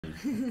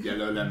lemon.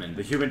 Yellow lemon.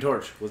 The Human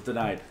Torch was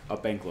denied a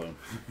bank loan.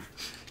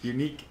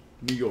 Unique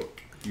New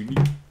York.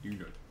 Unique New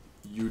York.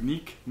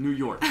 Unique New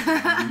York.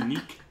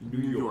 Unique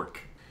New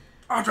York.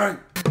 Andre!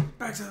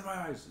 Bags out of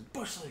my eyes.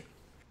 Bush League.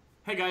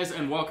 Hey guys,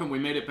 and welcome. We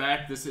made it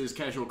back. This is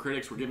Casual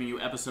Criticz. We're giving you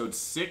episode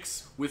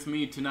 6 with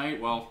me tonight.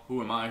 Well,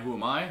 who am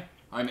I?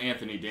 I'm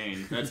Anthony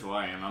Dane. That's who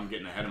I am. I'm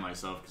getting ahead of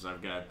myself because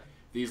I've got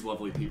these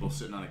lovely people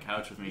sitting on a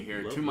couch with me here.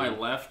 Lovely. To my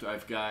left,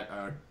 I've got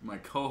my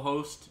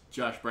co-host,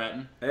 Josh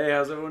Bratton. Hey,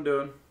 how's everyone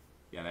doing?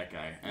 Yeah, that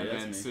guy. And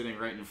then sitting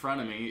right in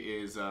front of me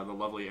is the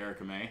lovely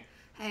Erica May.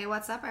 Hey,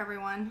 what's up,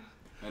 everyone?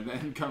 And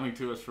then coming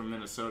to us from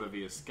Minnesota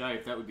via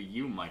Skype, that would be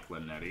you, Mike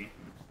Linetti.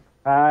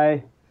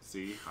 Hi.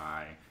 See,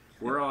 hi.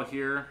 We're all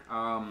here.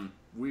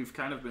 We've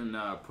kind of been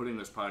putting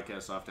this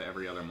podcast off to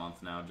every other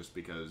month now just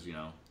because, you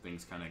know,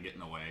 things kind of get in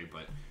the way.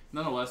 But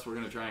nonetheless, we're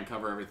going to try and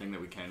cover everything that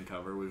we can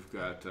cover. We've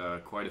got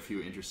quite a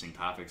few interesting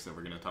topics that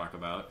we're going to talk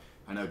about.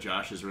 I know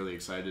Josh is really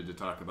excited to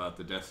talk about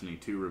the Destiny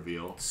 2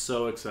 reveal.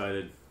 So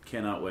excited.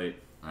 Cannot wait.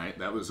 All right,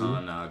 that was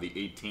on the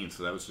 18th,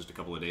 so that was just a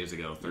couple of days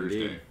ago,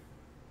 Thursday. Indeed.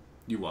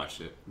 You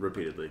watched it.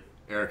 Repeatedly.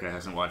 Erica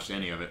hasn't watched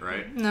any of it,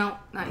 right? No,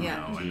 not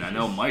yet. No, and I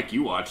know, Mike,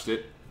 you watched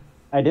it.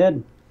 I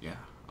did. Yeah,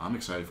 I'm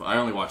excited. I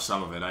only watched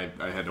some of it.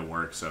 I had to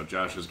work, so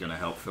Josh is going to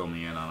help fill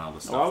me in on all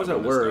the stuff. Well, I was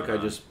at work. I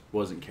just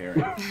wasn't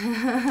caring.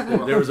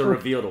 There was a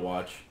reveal to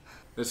watch.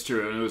 That's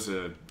true, and it was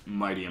a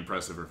mighty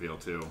impressive reveal,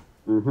 too.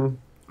 Mm-hmm.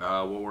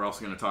 What we're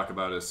also going to talk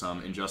about is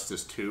some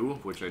Injustice 2,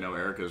 which I know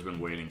Erica has been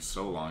waiting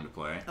so long to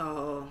play.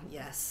 Oh,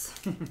 yes.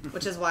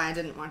 Which is why I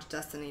didn't watch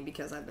Destiny,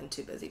 because I've been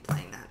too busy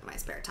playing that in my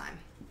spare time.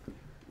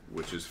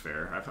 Which is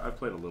fair. I've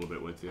played a little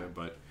bit with you,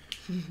 but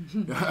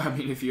I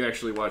mean, if you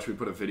actually watch, we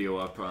put a video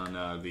up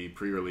on the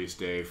pre-release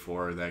day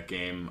for that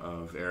game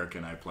of Erica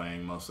and I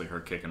playing, mostly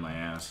her kicking my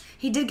ass.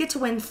 He did get to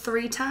win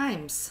 3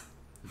 times.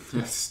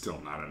 That's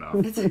still not enough.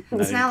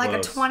 It's now like a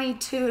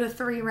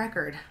 22-3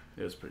 record.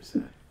 It was pretty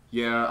sad.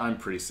 Yeah, I'm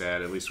pretty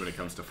sad, at least when it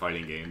comes to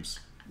fighting games.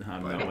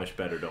 I'm not much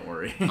better, don't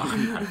worry.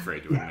 I'm not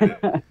afraid to admit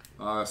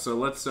it. So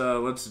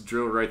let's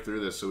drill right through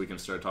this so we can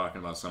start talking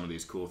about some of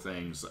these cool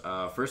things.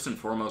 First and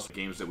foremost,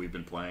 games that we've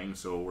been playing.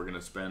 So we're going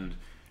to spend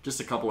just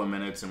a couple of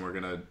minutes and we're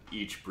going to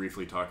each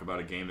briefly talk about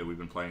a game that we've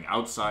been playing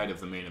outside of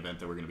the main event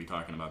that we're going to be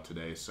talking about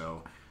today.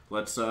 So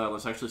let's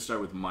actually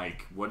start with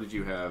Mike. What did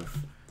you have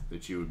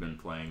that you had been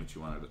playing that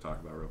you wanted to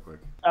talk about real quick?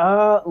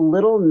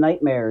 Little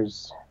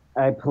Nightmares.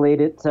 I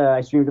played it,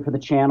 I streamed it for the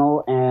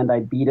channel, and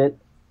I beat it.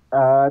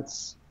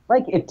 It's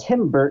like if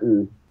Tim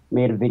Burton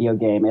made a video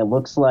game. It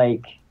looks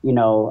like, you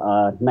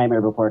know,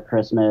 Nightmare Before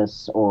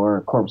Christmas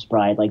or Corpse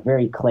Bride, like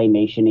very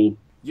claymation-y.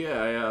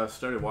 Yeah, I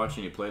started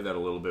watching you play that a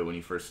little bit when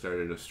you first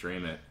started to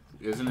stream it.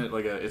 Isn't it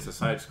like it's a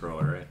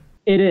side-scroller, right?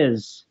 It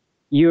is.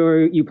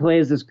 You play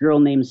as this girl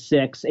named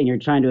Six, and you're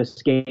trying to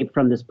escape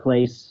from this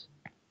place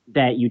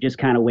that you just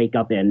kind of wake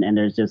up in, and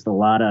there's just a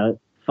lot of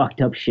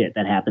fucked up shit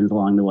that happens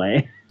along the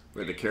way.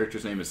 Wait, the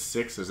character's name is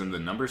 6, as in the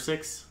number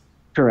 6?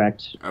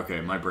 Correct.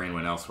 Okay, my brain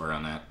went elsewhere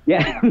on that.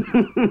 Yeah.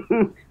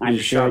 I'm sure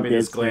shot me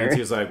this glance. He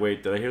was like,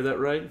 wait, did I hear that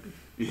right?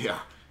 Yeah.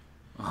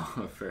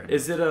 Oh, fair enough.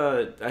 Is it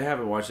I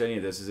haven't watched any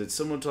of this. Is it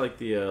similar to like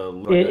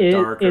the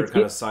darker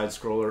kind of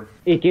side-scroller?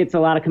 It gets a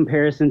lot of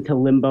comparison to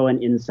Limbo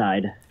and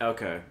Inside.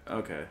 Okay.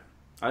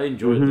 I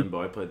enjoyed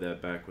Limbo. I played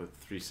that back with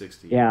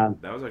 360. Yeah.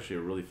 That was actually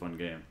a really fun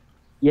game.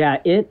 Yeah,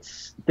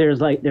 there's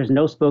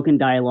no spoken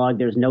dialogue,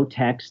 there's no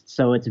text,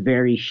 so it's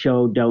very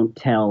show, don't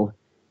tell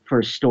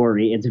for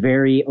story. It's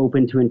very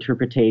open to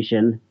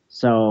interpretation,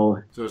 so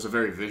it's a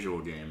very visual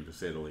game, to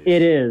say the least.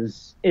 It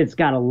is. It's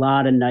got a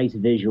lot of nice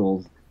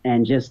visuals,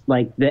 and just,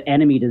 like, the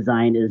enemy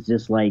design is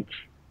just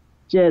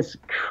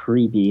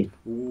creepy.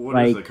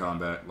 What is the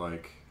combat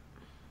like?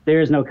 There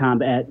is no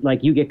combat.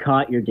 Like, you get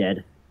caught, you're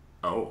dead.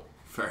 Oh,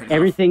 fair enough.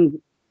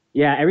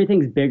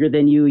 Everything's bigger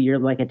than you. You're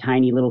like a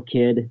tiny little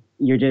kid.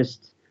 You're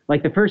just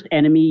like the first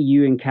enemy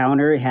you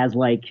encounter has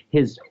like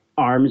his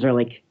arms are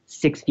like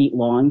 6 feet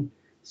long.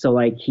 So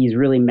like he's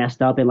really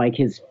messed up and like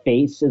his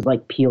face is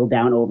like peeled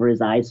down over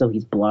his eyes. So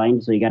he's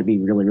blind. So you got to be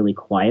really, really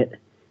quiet.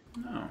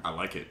 Oh, I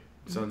like it.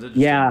 Sounds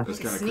interesting. Yeah. That's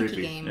kind of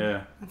creepy. Game.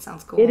 Yeah. That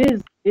sounds cool.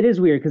 It is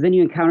weird because then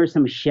you encounter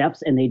some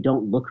chefs and they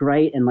don't look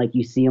right. And like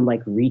you see them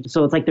like reach.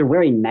 So it's like they're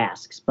wearing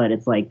masks, but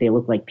it's like they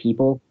look like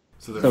people.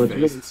 So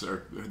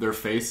their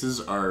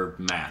faces are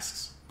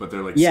masks, but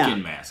they're like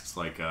skin masks,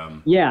 like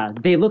Yeah,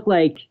 they look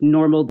like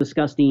normal,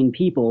 disgusting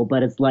people,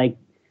 but it's like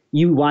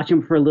you watch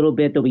them for a little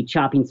bit. They'll be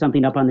chopping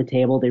something up on the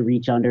table. They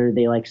reach under.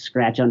 They like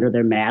scratch under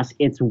their mask.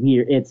 It's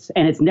weird. It's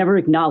never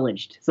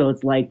acknowledged. So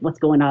it's like, what's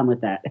going on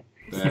with that?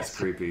 That's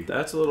creepy.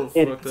 That's a little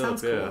fucked up.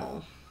 Sounds Yeah.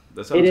 cool.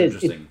 That sounds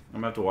interesting.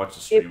 I'm gonna have to watch the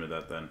stream of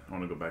that then. I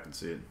want to go back and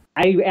see it.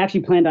 I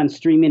actually planned on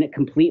streaming it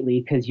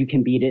completely because you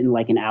can beat it in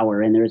like an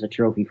hour and there's a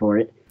trophy for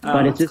it.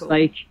 But it's just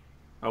like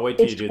I'll wait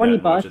till you do that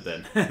and watch it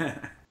then.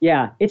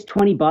 Yeah, it's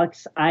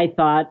 $20. I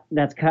thought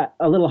that's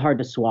a little hard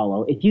to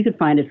swallow. If you could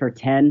find it for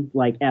 10,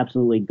 like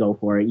absolutely go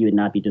for it. You would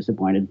not be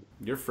disappointed.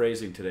 Your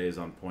phrasing today is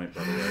on point,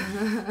 by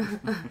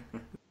the way.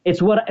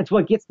 It's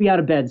what gets me out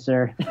of bed,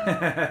 sir.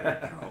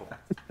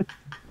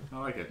 Oh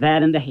like it.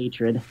 That and the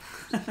hatred.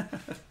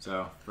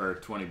 So for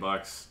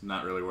 $20,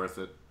 not really worth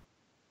it.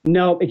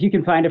 No, if you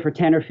can find it for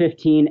 10 or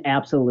 15,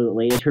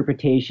 absolutely.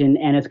 Interpretation.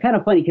 And it's kind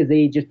of funny because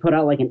they just put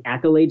out like an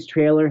accolades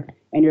trailer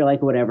and you're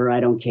like, whatever, I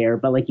don't care.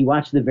 But like you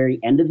watch the very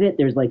end of it,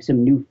 there's like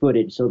some new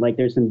footage. So like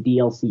there's some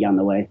DLC on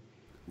the way.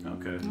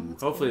 Okay.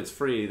 Hopefully it's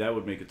free. That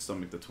would make it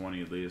stomach the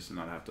 20 at least and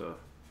not have to...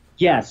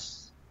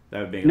 Yes.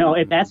 That would be... No,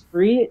 if that's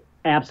free,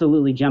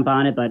 absolutely jump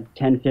on it. But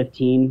 10,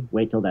 15,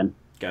 wait till then.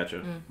 Gotcha.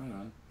 Right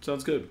on.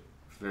 Sounds good.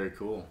 Very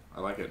cool. I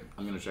like it.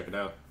 I'm going to check it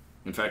out.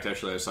 In fact,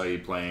 actually, I saw you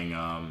playing...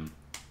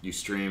 you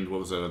streamed, what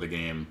was that other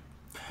game?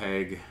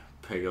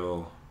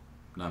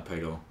 Not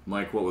Peggle.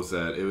 Mike, what was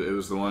that? It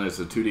was the one, it's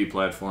a 2D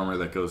platformer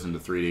that goes into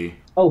 3D.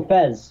 Oh,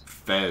 Fez.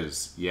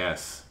 Fez,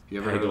 yes.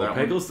 You ever heard Peggle. of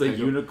that Peggle's one? the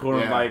unicorn,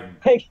 Yeah.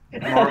 like,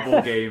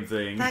 marble game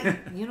thing.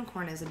 That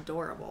unicorn is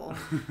adorable.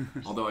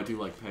 Although I do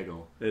like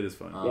Peggle. It is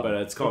fun. But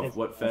it's called,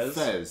 what, Fez?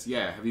 Fez,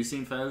 yeah. Have you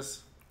seen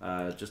Fez?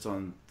 Just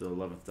on the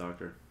 11th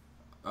Doctor.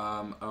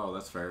 Oh,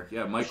 that's fair.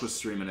 Yeah, Mike was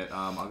streaming it.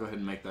 I'll go ahead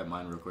and make that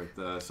mine real quick.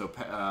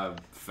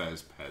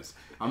 Pez.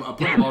 I'm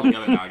putting them all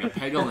together now. I got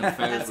Peggle and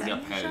Fez. We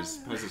got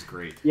Pez. Pez is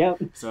great.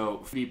 Yep.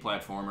 So, 3D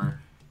platformer,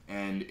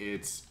 and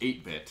it's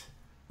 8-bit,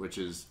 which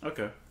is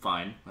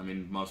fine. I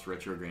mean, most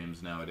retro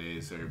games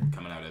nowadays are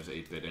coming out as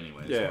 8-bit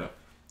anyways. Yeah. But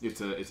it's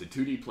a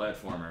 2D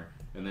platformer,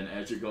 and then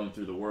as you're going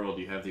through the world,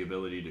 you have the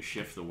ability to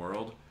shift the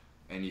world,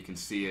 and you can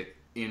see it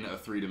in a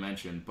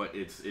 3-dimension, but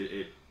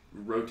it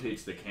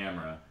rotates the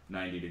camera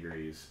 90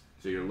 degrees.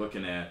 So you're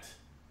looking at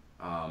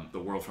the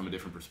world from a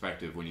different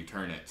perspective when you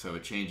turn it. So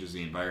it changes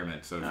the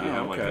environment. So if you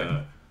have like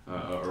a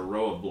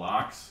row of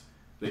blocks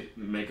that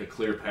make a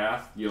clear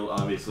path, you'll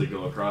obviously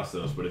go across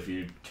those. But if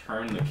you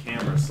turn the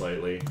camera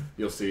slightly,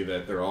 you'll see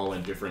that they're all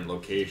in different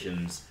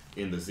locations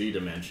in the Z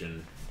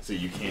dimension. So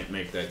you can't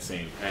make that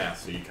same path.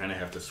 So you kind of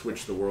have to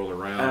switch the world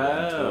around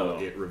until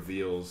it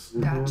reveals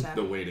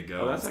the way to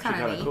go. Oh, that's actually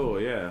kind of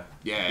cool, yeah.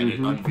 Yeah, and it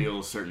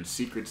unveils certain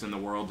secrets in the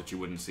world that you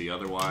wouldn't see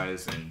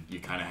otherwise, and you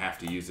kind of have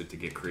to use it to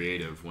get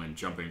creative when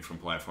jumping from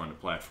platform to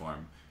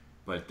platform.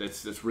 But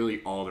that's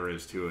really all there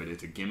is to it.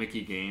 It's a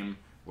gimmicky game,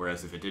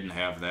 whereas if it didn't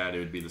have that, it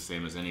would be the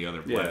same as any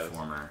other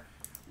platformer.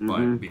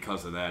 But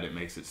because of that, it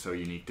makes it so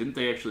unique. Didn't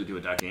they actually do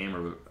a game?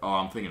 Or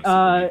I'm thinking of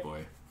Super Meat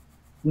Boy.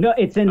 No,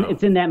 it's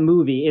in that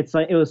movie. It's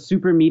like it was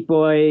Super Meat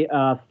Boy,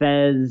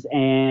 Fez,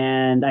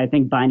 and I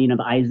think Binding of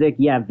Isaac.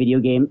 Yeah, video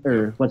game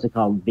or what's it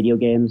called? Video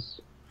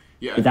games.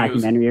 Yeah, a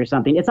documentary or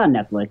something. It's on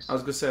Netflix. I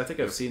was gonna say I think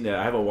I've seen that.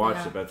 I haven't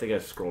watched it, but I think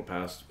I've scrolled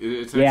past.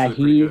 It's actually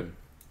pretty good.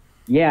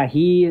 Yeah,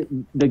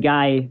 the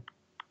guy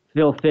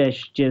Phil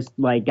Fish just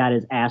like got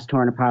his ass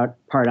torn apart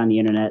on the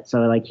internet.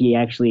 So like he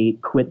actually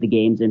quit the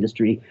games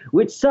industry,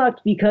 which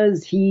sucked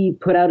because he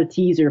put out a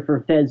teaser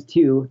for Fez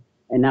 2,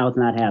 and now it's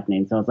not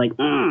happening. So it's like,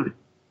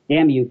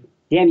 damn you,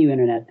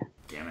 internet.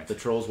 Damn it. The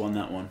trolls won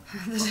that one.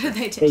 They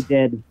did. They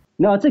did.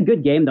 No, it's a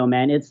good game though,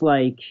 man. It's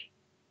like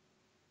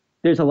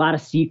there's a lot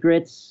of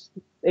secrets.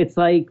 It's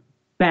like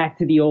back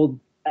to the old.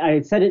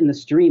 I said it in the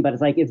stream, but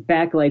it's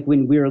back like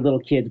when we were little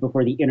kids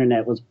before the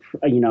internet was,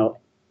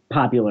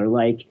 popular.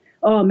 Like,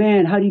 oh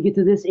man, how do you get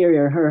to this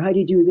area? Or how do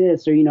you do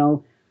this?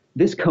 Or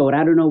this code,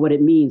 I don't know what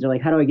it means. Or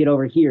like, how do I get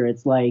over here?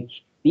 It's like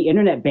the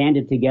internet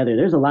banded together.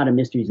 There's a lot of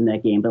mysteries in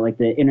that game, but like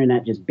the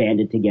internet just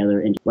banded together,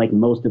 and like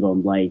most of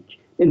them, like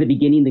in the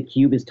beginning, the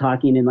cube is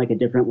talking in like a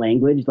different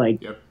language.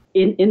 Like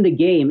in the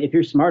game, if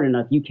you're smart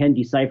enough, you can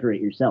decipher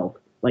it yourself.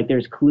 Like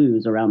there's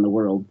clues around the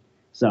world.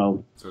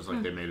 So it's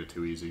like they made it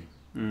too easy.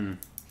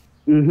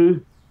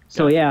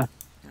 So yeah.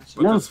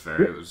 But that's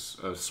fair. It was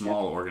a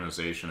small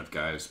organization of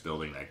guys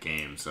building that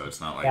game, so it's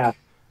not like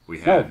we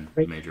had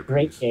major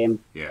great game.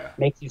 Yeah.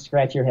 Makes you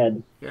scratch your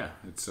head. Yeah,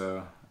 it's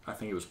I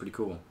think it was pretty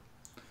cool.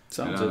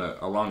 Sounds and,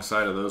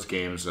 alongside of those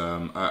games,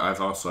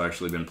 I've also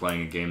actually been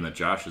playing a game that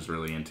Josh is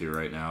really into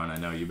right now, and I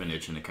know you've been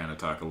itching to kind of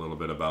talk a little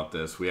bit about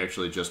this. We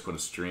actually just put a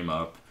stream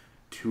up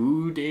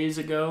 2 days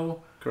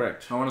ago.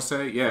 Correct. I want to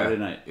say, yeah. Friday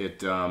night.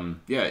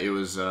 It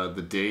was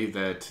the day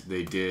that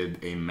they did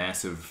a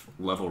massive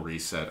level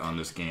reset on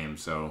this game.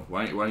 So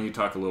why don't you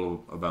talk a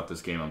little about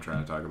this game I'm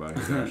trying to talk about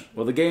here, Josh?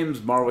 Well, the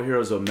game's Marvel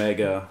Heroes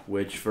Omega,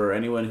 which for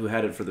anyone who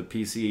had it for the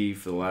PC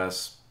for the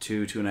last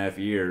 2.5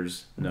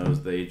 years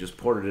knows they just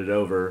ported it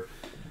over.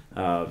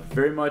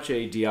 Very much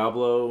a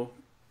Diablo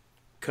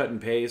cut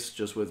and paste,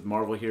 just with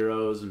Marvel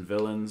heroes and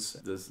villains,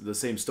 the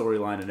same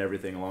storyline and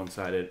everything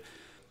alongside it.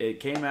 It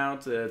came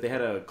out, they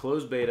had a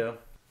closed beta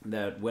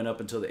that went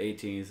up until the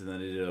 18th, and then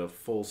they did a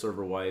full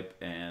server wipe,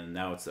 and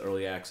now it's the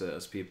early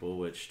access people,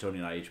 which Tony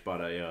and I each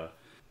bought a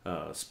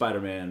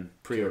Spider-Man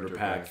pre-order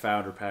pack,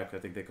 founder pack, I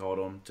think they called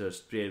them, to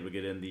be able to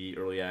get in the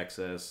early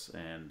access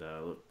and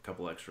a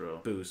couple extra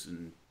boosts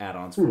and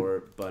add-ons for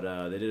it.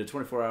 But they did a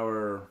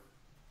 24-hour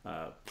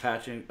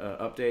patching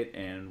update,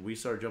 and we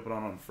started jumping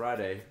on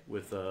Friday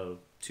with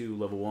 2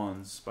 level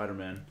 1s,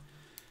 Spider-Man,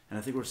 and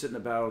I think we're sitting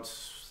about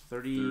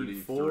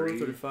 34,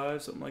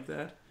 35, something like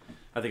that.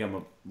 I think I'm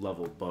a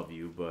level above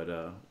you,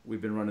 but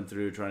we've been running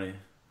through trying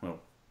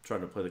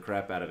to play the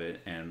crap out of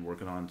it and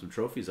working on some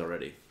trophies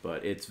already.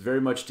 But it's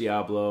very much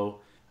Diablo.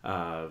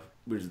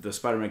 The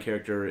Spider-Man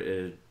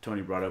character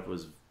Tony brought up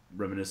was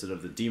reminiscent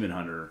of the Demon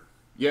Hunter.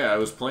 Yeah, I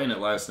was playing it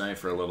last night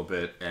for a little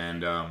bit,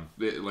 and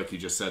like you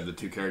just said, the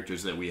two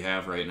characters that we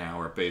have right now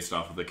are based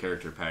off of the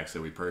character packs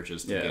that we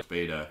purchased to get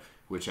beta,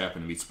 which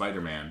happened to be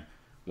Spider-Man,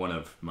 one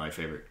of my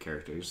favorite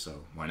characters,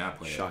 so why not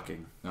play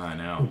Shocking. it? I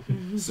know.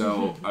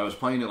 So I was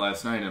playing it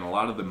last night, and a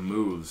lot of the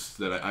moves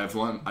that I've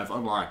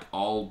unlocked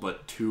all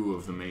but 2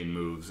 of the main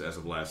moves as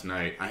of last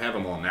night. I have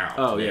them all now.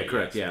 Oh, yeah,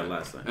 correct. Yeah,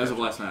 last night. As of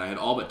last night, I had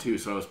all but 2,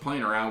 so I was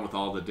playing around with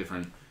all the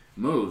different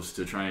moves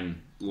to try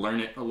and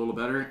learn it a little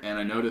better, and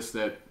I noticed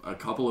that a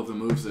couple of the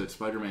moves that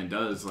Spider-Man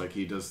does, like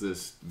he does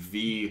this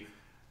V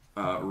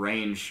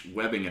range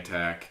webbing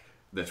attack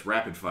that's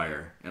rapid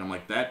fire, and I'm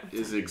like, that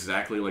is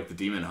exactly like the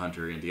Demon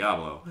Hunter in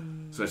Diablo.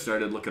 So I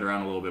started looking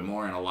around a little bit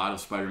more, and a lot of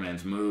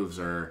Spider-Man's moves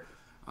are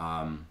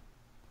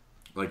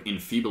like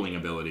enfeebling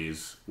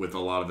abilities with a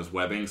lot of his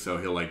webbing, so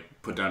he'll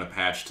like put down a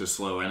patch to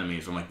slow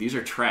enemies. I'm like, these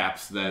are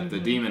traps that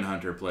the Demon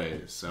Hunter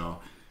plays, so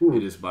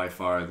it is by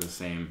far the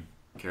same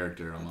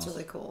character almost. That's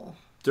really cool.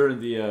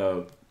 During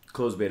the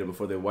closed beta,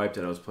 before they wiped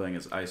it, I was playing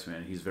as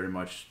Iceman. He's very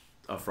much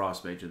a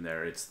frost mage in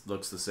there. It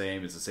looks the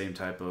same. It's the same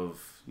type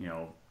of,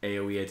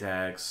 AoE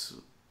attacks,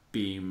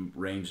 beam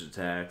ranged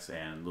attacks,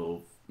 and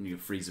little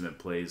freeze him in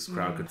place.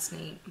 Crowd could. That's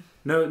neat.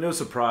 No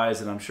surprise,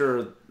 and I'm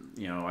sure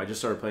I just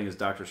started playing as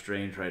Doctor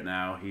Strange right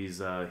now. He's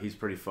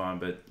pretty fun,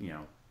 but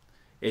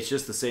it's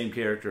just the same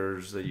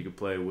characters that you could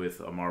play with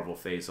a Marvel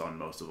face on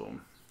most of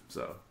them.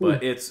 So,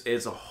 but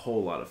it's a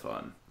whole lot of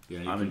fun. Yeah,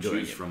 you can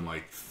choose from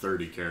like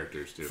 30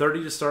 characters too.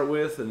 30 to start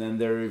with, and then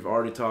they've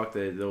already talked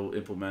that they'll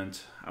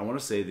implement. I want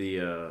to say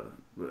the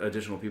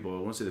additional people. I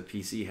want to say the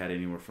PC had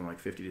anywhere from like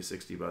 50 to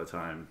 60 by the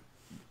time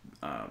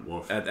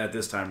at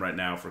this time right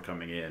now for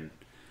coming in.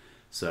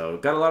 So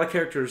got a lot of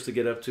characters to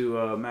get up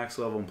to max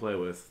level and play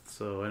with.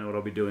 So I know what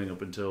I'll be doing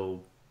up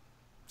until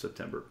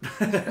September.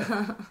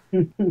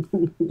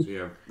 So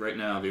yeah, right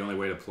now the only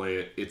way to play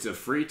it, it's a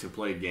free to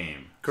play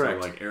game.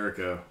 Correct. So like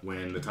Erica,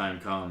 when the time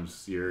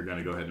comes, you're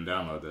gonna go ahead and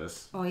download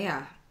this. Oh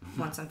yeah,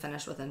 once I'm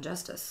finished with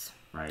Injustice.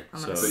 Right. I'm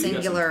so in a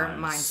singular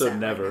mindset. So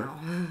never.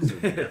 Right now. So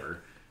never.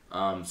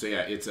 So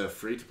yeah, it's a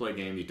free to play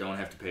game. You don't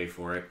have to pay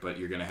for it, but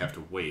you're gonna have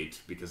to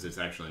wait because it's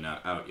actually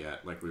not out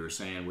yet. Like we were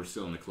saying, we're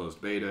still in the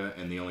closed beta,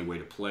 and the only way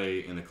to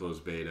play in the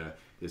closed beta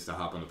is to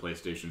hop on the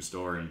PlayStation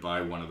Store and buy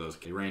one of those.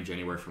 They range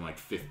anywhere from like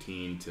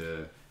 $15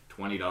 to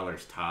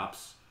 $20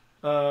 tops.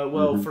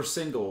 For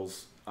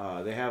singles,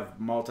 they have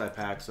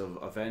multi-packs of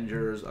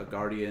Avengers, a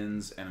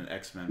Guardians, and an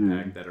X-Men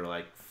pack that are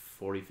like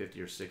 40, 50,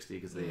 or 60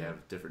 because they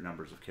have different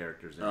numbers of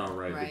characters in it. Oh,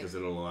 right, because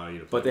it'll allow you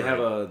to play. But they have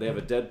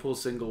a Deadpool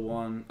single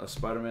one, a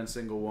Spider-Man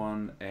single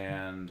one,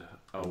 and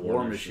a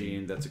War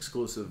Machine that's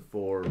exclusive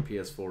for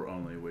PS4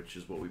 only, which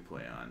is what we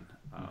play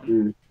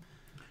on.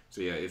 So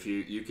yeah, if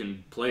you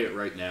can play it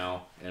right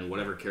now, and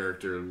whatever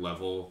character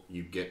level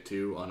you get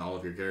to on all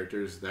of your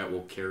characters, that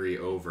will carry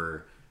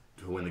over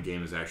to when the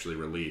game is actually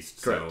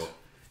released. Correct. So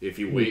if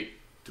you wait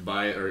to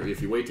buy it, or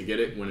if you wait to get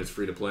it when it's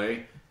free to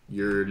play,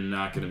 you're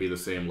not going to be the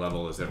same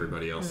level as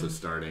everybody else that's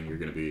starting. You're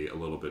going to be a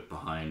little bit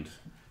behind.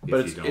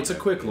 But it's a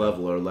quick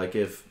leveler. Like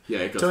if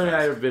it goes Tony and I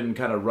fast. have been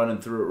kind of running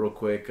through it real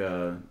quick,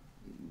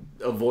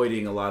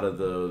 avoiding a lot of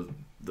the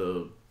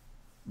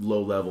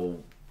low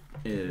level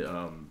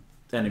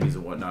enemies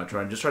and whatnot.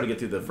 Try to get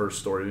through the first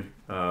story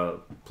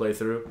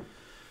playthrough.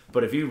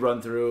 But if you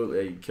run through,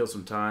 you kill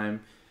some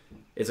time.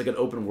 It's like an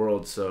open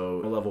world. So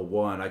level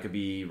 1, I could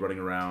be running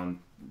around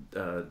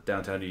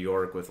downtown New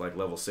York with like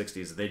level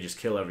 60s. They just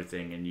kill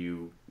everything, and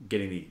you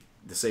getting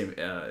the same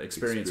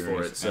experience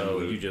for it.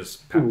 So you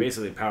just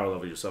basically power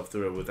level yourself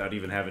through it without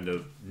even having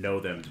to know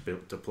them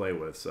to play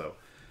with. So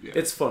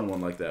it's fun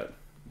one like that.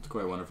 It's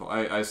quite wonderful.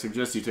 I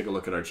suggest you take a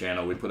look at our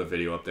channel. We put a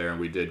video up there, and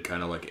we did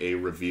kind of like a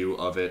review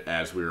of it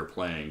as we were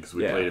playing, because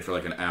we played it for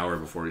like an hour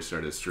before we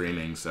started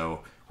streaming,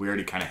 so we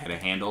already kind of had a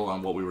handle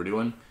on what we were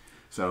doing.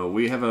 So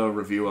we have a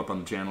review up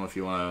on the channel if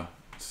you want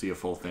to see a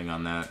full thing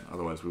on that.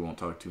 Otherwise, we won't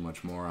talk too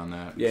much more on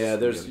that. Yeah,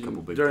 there's a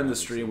couple big during the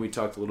stream we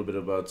talked a little bit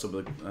about some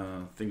of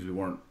the things we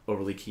weren't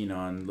overly keen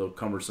on, a little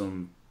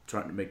cumbersome,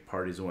 trying to make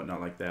parties and whatnot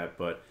like that.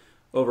 But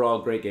overall,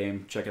 great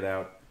game. Check it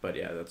out. But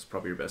yeah, that's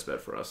probably your best bet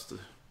for us to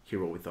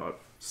hear what we thought.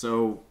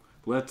 So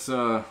let's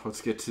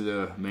get to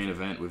the main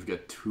event. We've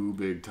got 2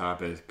 big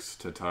topics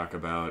to talk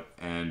about.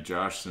 And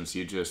Josh, since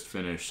you just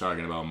finished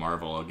talking about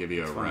Marvel, I'll give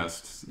you a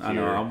rest. I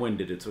know, I'm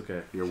winded. It's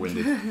okay. You're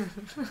winded.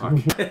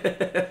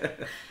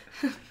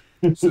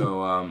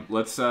 So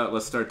let's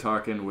start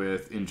talking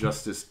with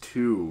Injustice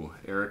 2.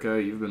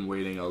 Erica, you've been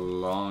waiting a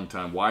long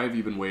time. Why have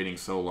you been waiting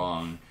so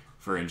long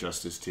for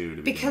Injustice 2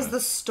 to be Because the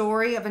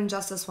story of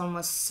Injustice 1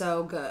 was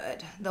so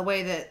good. The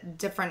way that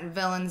different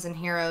villains and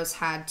heroes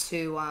had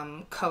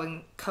to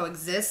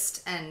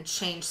coexist and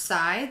change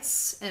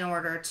sides in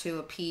order to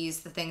appease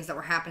the things that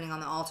were happening on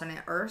the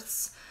alternate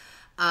Earths.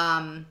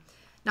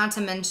 Not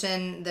to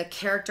mention the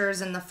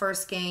characters in the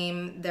first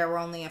game. There were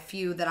only a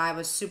few that I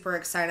was super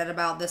excited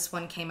about. This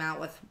one came out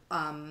with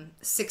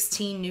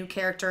 16 new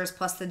characters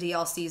plus the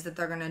DLCs that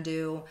they're going to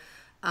do.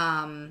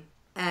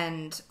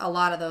 And a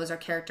lot of those are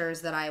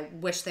characters that I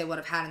wish they would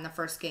have had in the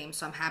first game,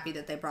 so I'm happy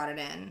that they brought it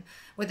in.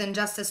 With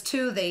Injustice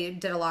 2, they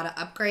did a lot of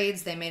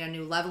upgrades. They made a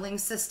new leveling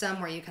system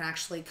where you can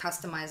actually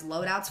customize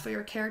loadouts for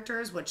your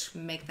characters, which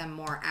make them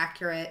more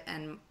accurate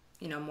and,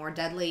 more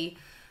deadly.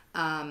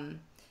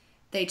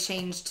 They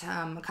changed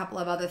a couple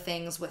of other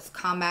things with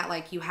combat,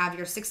 like you have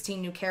your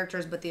 16 new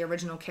characters, but the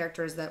original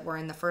characters that were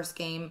in the first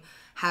game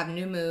have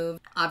new moves,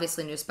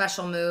 obviously new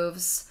special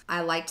moves. I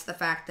liked the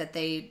fact that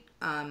they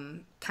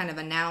kind of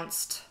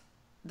announced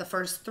the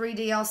first 3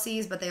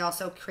 DLCs, but they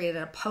also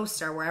created a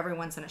poster where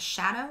everyone's in a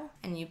shadow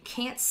and you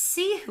can't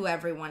see who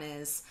everyone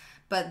is.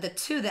 But the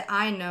 2 that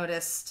I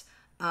noticed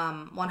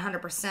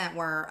 100%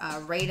 were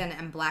Raiden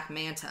and Black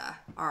Manta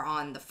are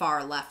on the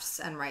far lefts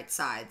and right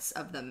sides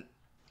of the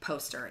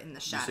poster in the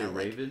shadow. Did you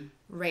say Raven?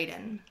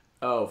 Raiden.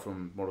 Oh,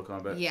 from Mortal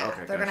Kombat? Yeah,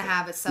 okay, they're going to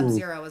have it.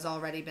 Sub-Zero has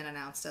already been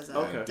announced as a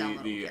dumb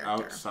little the character.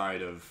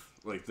 outside of,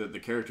 like, the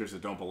characters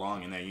that don't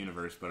belong in that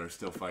universe but are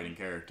still fighting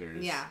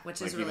characters. Yeah,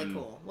 which is really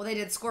cool. Well, they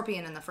did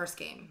Scorpion in the first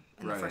game,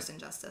 in the first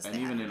Injustice. And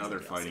even in other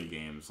fighting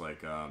games,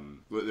 like,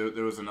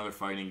 there was another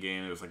fighting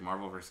game, it was like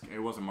Marvel vs. It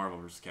wasn't Marvel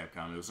vs.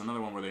 Capcom, it was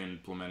another one where they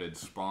implemented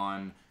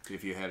Spawn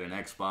if you had an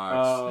Xbox.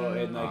 Oh,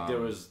 and like there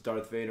was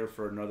Darth Vader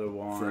for another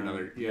one. For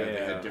another, they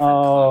had different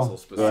console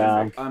specific.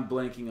 Yeah. I'm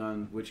blanking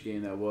on which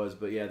game that was,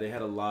 but yeah, they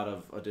had a lot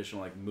of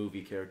additional like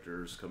movie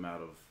characters come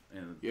out of.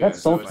 And That's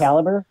Soul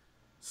Calibur?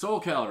 Soul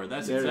Calibur,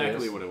 that's There it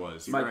exactly is. what it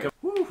was. My You're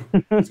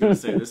right. I was going to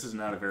say, this is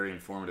not a very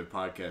informative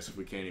podcast if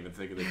we can't even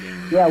think of the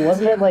game. Yeah,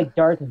 wasn't it like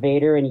Darth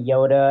Vader and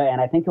Yoda, and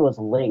I think it was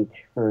Link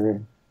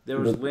for... There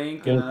was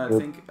Link, and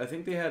then I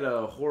think they had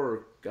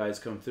horror guys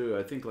come through.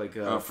 I think like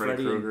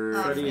Freddy Krueger.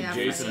 Freddy and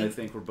Jason, I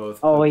think, were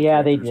both. Oh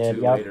yeah, they characters did.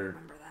 too Yep. later.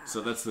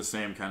 So that's the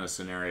same kind of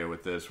scenario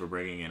with this. We're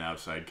bringing in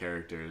outside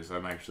characters.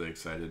 I'm actually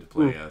excited to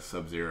play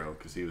Sub-Zero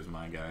because he was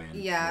my guy.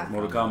 In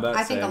Mortal Kombat.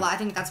 I think I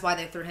think that's why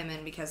they threw him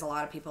in, because a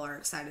lot of people are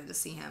excited to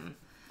see him.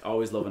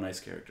 Always love a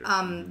nice character.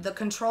 The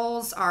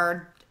controls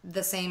are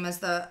the same as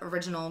the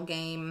original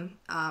game.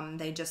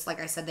 They just, like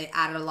I said, they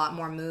added a lot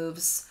more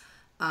moves,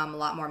 a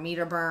lot more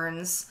meter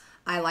burns.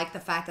 I like the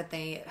fact that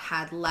they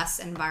had less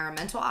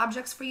environmental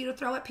objects for you to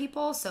throw at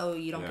people, so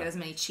you don't get as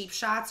many cheap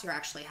shots. You're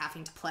actually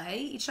having to play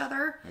each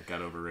other. That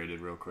got overrated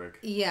real quick.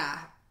 Yeah.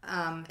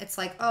 It's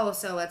like,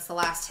 so it's the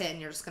last hit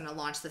and you're just going to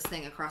launch this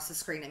thing across the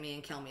screen at me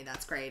and kill me.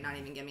 That's great. Not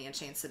even give me a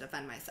chance to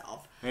defend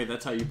myself. Hey,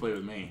 that's how you play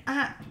with me.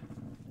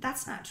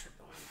 That's not true.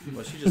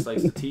 Well, she just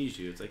likes to tease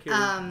you. It's like,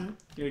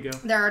 here you go.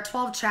 There are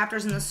 12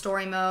 chapters in the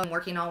story mode. I'm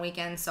working all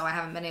weekend, so I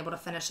haven't been able to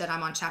finish it.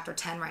 I'm on chapter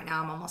 10 right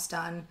now. I'm almost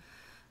done.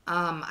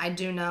 I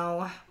do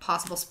know,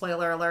 possible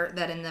spoiler alert,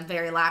 that in the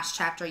very last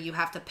chapter you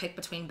have to pick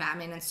between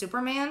Batman and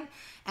Superman,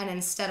 and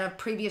instead of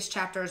previous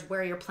chapters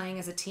where you're playing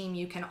as a team,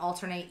 you can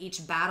alternate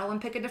each battle and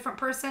pick a different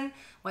person.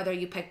 Whether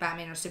you pick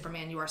Batman or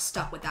Superman, you are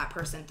stuck with that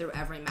person through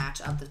every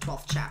match of the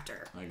 12th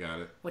chapter. I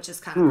got it. Which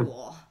is kind of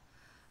cool.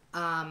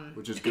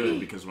 Which is good,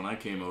 because when I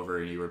came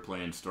over and you were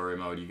playing story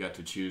mode, you got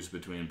to choose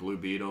between Blue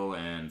Beetle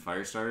and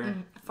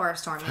Firestarter.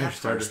 Firestorm, yeah.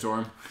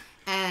 Firestorm.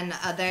 And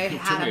they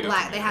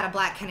had a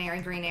Black Canary,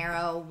 Green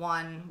Arrow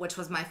one, which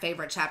was my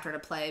favorite chapter to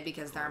play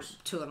because they're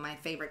two of my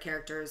favorite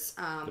characters.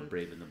 The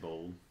Brave and the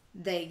Bold.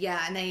 They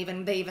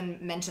even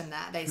mentioned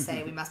that. They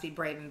say we must be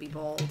brave and be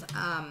bold.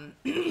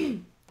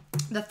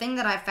 The thing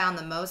that I found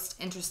the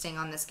most interesting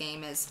on this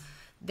game is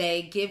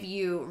they give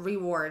you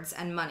rewards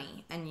and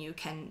money, and you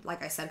can,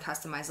 like I said,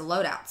 customize the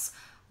loadouts.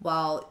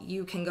 Well,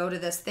 you can go to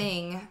this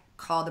thing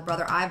called the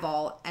Brother Eye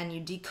Vault, and you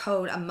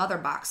decode a mother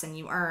box, and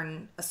you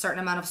earn a certain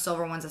amount of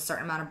silver ones, a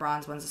certain amount of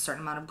bronze ones, a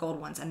certain amount of gold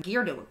ones, and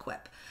gear to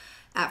equip.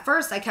 At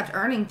first, I kept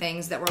earning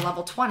things that were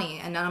level 20,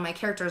 and none of my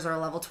characters are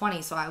level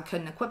 20, so I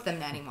couldn't equip them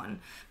to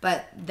anyone.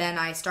 But then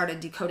I started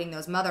decoding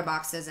those mother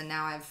boxes, and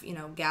now I've,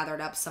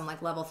 gathered up some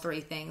like level 3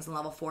 things and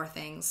level 4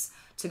 things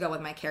to go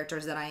with my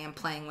characters that I am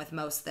playing with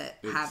most that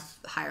have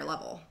higher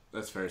level.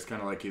 That's fair. It's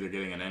kind of like either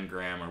getting an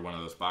engram or one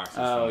of those boxes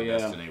from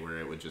Destiny where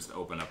it would just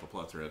open up a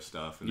plethora of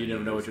stuff. And you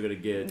never know what you're going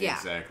to get. Yeah,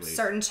 exactly.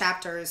 Certain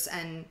chapters,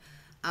 and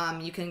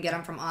you can get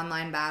them from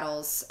online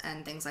battles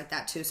and things like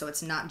that too. So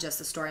it's not just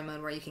the story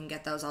mode where you can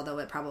get those, although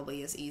it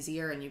probably is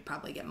easier and you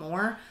probably get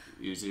more.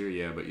 Easier,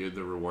 yeah, but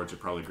the rewards are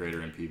probably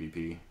greater in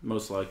PvP.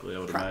 Most likely, I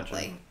would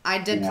imagine. I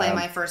did play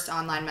my first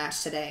online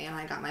match today, and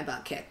I got my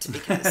butt kicked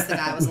because the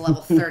guy was a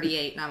level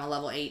 38 and I'm a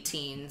level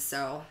 18.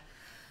 So,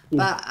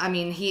 but I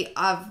mean,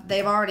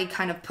 they've already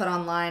kind of put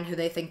online who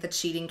they think the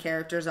cheating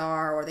characters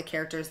are, or the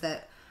characters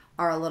that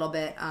are a little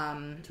bit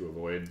to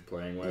avoid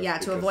playing with. Yeah,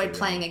 to avoid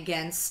playing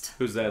against.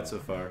 Who's that so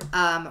far?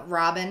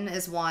 Robin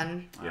is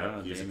one.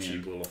 Yeah, he's a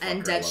cheap little fucker.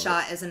 And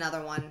Deadshot is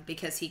another one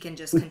because he can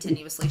just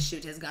continuously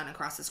shoot his gun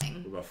across the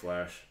screen. What about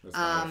Flash? That's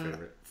my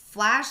favorite.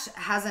 Flash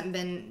hasn't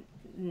been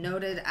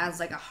noted as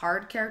like a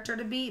hard character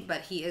to beat,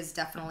 but he is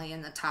definitely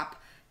in the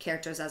top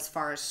characters as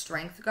far as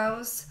strength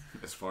goes.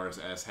 As far as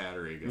ass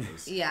hattery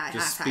goes. Yeah,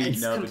 it's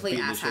complete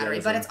ass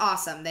hattery, but it's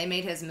awesome. They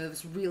made his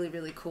moves really,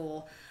 really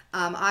cool.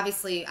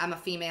 Obviously, I'm a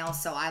female,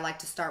 so I like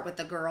to start with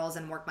the girls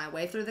and work my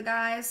way through the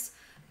guys.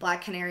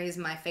 Black Canary is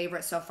my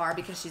favorite so far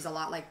because she's a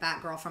lot like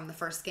Batgirl from the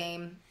first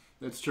game.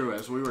 That's true.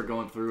 As we were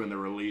going through in the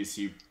release,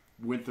 you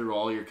went through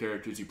all your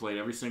characters. You played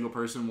every single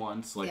person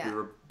once, like we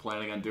were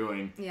planning on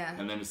doing. Yeah.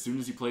 And then as soon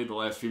as you played the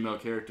last female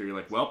character, you're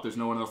like, well, there's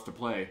no one else to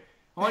play.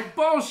 I'm like,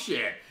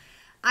 bullshit!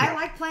 I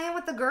like playing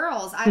with the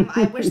girls.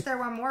 I wish there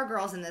were more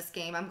girls in this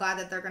game. I'm glad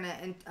that they're going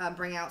to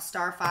bring out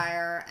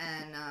Starfire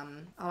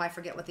and, I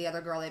forget what the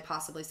other girl they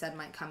possibly said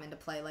might come into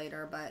play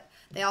later. But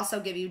they also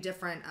give you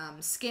different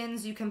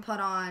skins you can put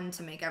on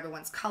to make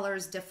everyone's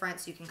colors different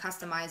so you can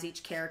customize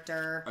each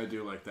character. I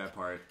do like that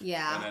part.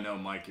 Yeah. And I know,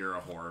 Mike, you're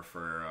a whore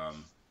for...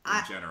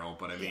 in general,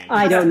 but I mean...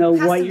 I don't know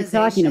what you're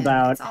talking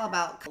about. It's all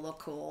about look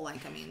cool,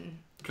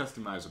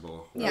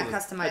 customizable. Yeah,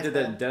 customizable. I did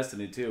that in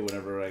Destiny, too,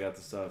 whenever I got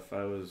the stuff.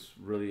 I was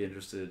really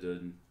interested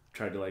in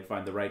trying to,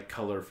 find the right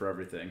color for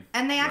everything.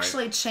 And they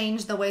actually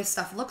changed the way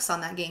stuff looks on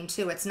that game,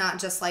 too. It's not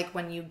just like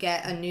when you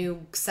get a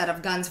new set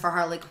of guns for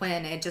Harley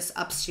Quinn, it just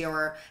ups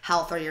your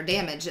health or your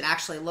damage. It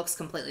actually looks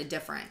completely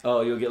different. Oh,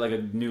 you'll get,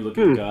 a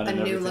new-looking gun and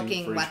everything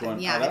new-looking for each weapon. one.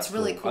 Yeah, it's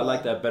really cool. I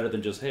like that better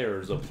than just, hey,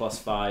 there's a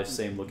 +5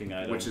 same-looking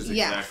item. Which is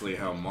exactly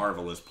how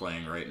Marvel is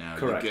playing right now.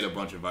 Correct. You get a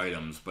bunch of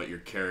items, but your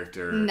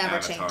character Never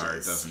avatar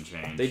changes. doesn't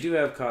change. They do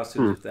have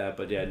costumes with that,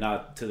 but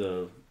not to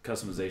the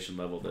customization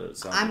level that it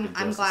sounds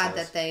like I'm glad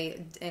has. that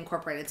they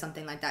incorporated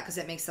something like that because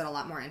it makes it a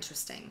lot more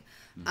interesting.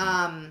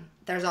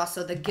 There's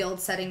also the guild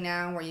setting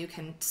now where you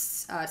can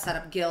set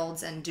up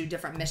guilds and do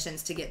different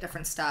missions to get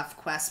different stuff,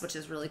 quests, which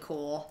is really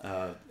cool.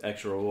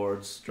 Extra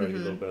rewards, try to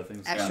get a little better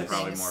things. Extra and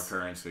probably things. more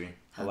currency.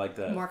 I like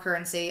that. More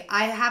currency.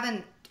 I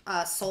haven't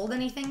sold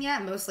anything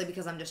yet, mostly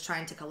because I'm just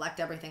trying to collect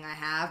everything I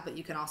have, but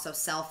you can also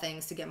sell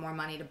things to get more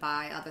money to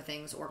buy other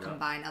things or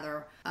combine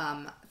other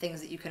things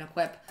that you can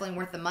equip. Definitely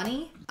worth the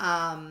money.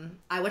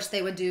 I wish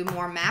they would do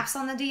more maps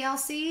on the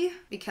DLC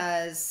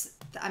because,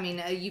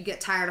 you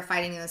get tired of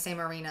fighting in the same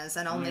arenas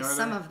and only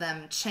some of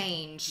them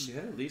change.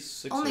 Yeah, at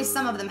least 6 Only or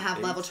some of them have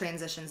 8. level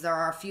transitions. There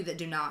are a few that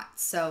do not.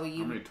 So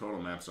How many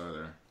total maps are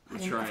there?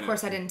 of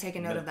course I didn't take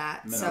a note of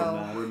that.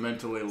 So We're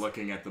mentally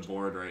looking at the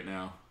board right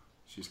now.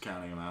 She's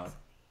counting them out.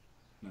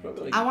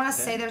 Probably I want to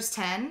 10. say there's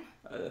 10,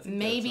 I think that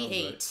maybe sounds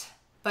 8. right.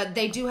 But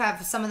they do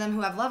have, some of them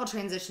who have level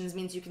transitions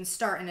means you can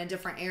start in a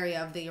different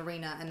area of the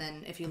arena, and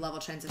then if you level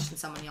transition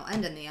someone, you'll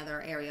end in the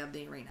other area of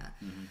the arena.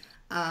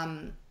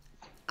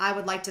 I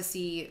would like to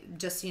see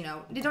just, you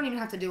don't even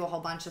have to do a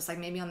whole bunch, just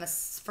maybe on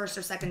this first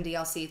or second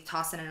DLC,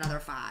 toss in another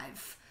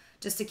 5,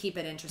 just to keep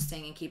it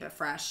interesting and keep it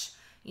fresh.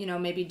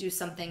 Maybe do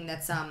something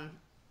that's,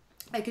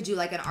 I could do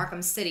an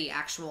Arkham City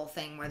actual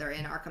thing where they're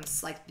in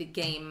Arkham's, the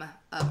game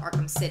of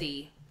Arkham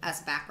City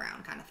as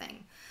background kind of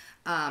thing.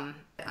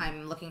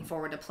 I'm looking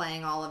forward to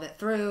playing all of it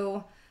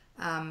through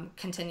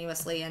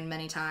continuously and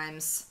many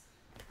times.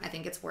 I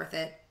think it's worth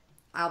it.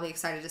 I'll be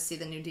excited to see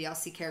the new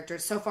DLC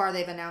characters. So far,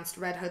 they've announced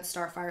Red Hood,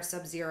 Starfire,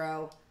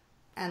 Sub-Zero,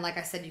 and like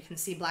I said, you can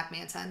see Black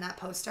Manta in that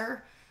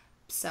poster.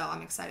 So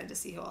I'm excited to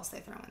see who else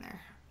they throw in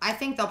there. I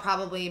think they'll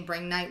probably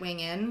bring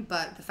Nightwing in,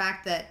 but the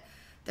fact that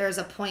there's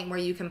a point where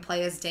you can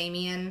play as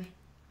Damian,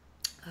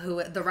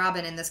 who the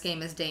Robin in this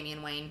game is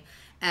Damian Wayne,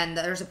 and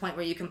there's a point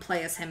where you can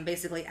play as him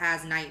basically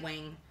as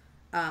Nightwing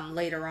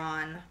later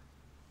on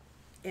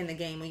in the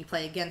game when you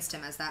play against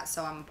him as that.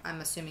 So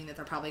I'm assuming that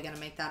they're probably going to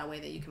make that a way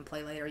that you can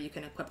play later. You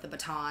can equip the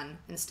baton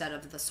instead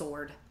of the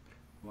sword.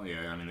 Well,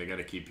 yeah, they got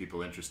to keep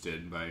people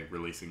interested by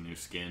releasing new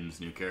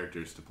skins, new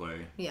characters to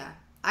play. Yeah.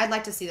 I'd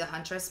like to see the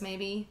Huntress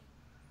maybe,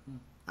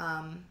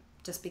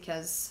 just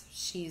because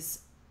she's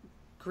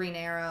Green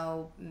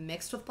Arrow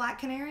mixed with Black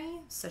Canary,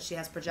 so she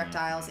has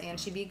projectiles and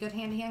she'd be a good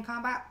hand-to-hand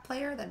combat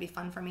player. That'd be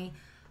fun for me.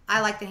 I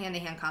like the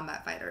hand-to-hand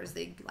combat fighters.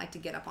 They like to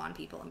get up on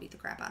people and beat the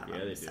crap out of them.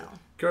 Yeah, they do. So.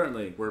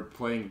 Currently, We're both the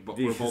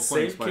playing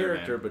same Spider-Man.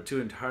 character, but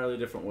 2 entirely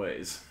different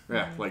ways.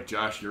 Yeah,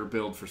 Josh, your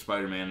build for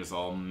Spider-Man is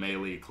all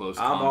melee close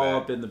I'm combat. all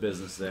up in the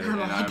business there. I'm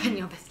all and up in I'm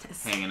your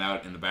business. Hanging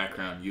out in the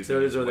background using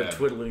So his these are the web.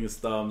 twiddling his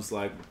thumbs,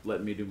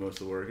 letting me do most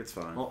of the work. It's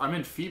fine. Well, I'm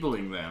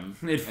enfeebling them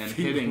and Enfeebling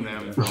hitting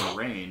them them. from a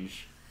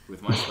range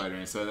with my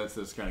Spider-Man, so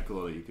that's kind of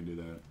cool that you can do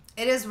that.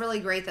 It is really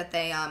great that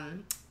they,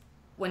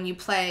 when you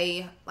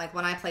play,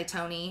 when I play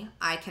Tony,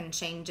 I can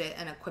change it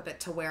and equip it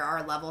to where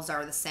our levels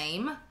are the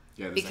same.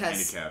 Yeah, there's a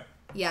handicap.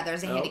 Yeah,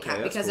 there's a Oh, handicap,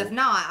 okay, that's because cool. if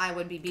not, I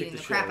would be beating the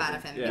the shit crap out out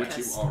of of him. him. Yeah. Which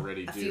you Because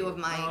already a do. few of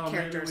my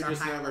characters maybe are we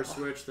just higher never level.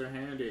 switch their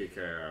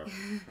handicap.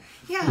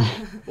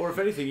 Yeah, Or if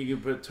anything, you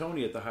can put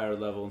Tony at the higher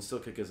level and still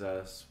kick his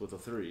ass with a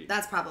 3.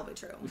 that's probably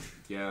true.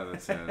 Yeah,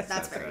 that's very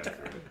accurate.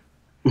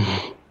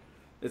 true.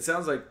 It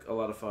sounds like a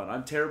lot of fun.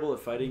 I'm terrible at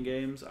fighting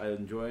games. I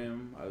enjoy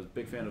them. I was a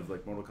big fan of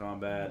Mortal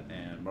Kombat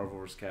and Marvel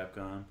vs.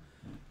 Capcom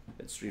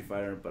and Street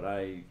Fighter, but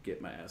I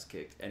get my ass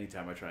kicked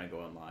anytime I try and go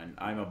online.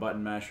 I'm a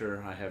button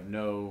masher. I have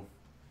no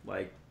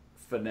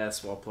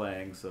finesse while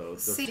playing, so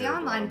See, the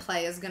online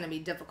play is going to be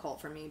difficult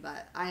for me,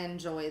 but I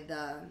enjoy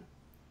the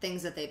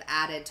things that they've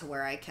added to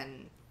where I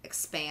can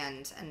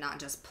expand and not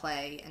just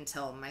play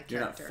until my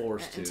You're character not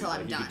forced to. until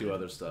I'm you done. can do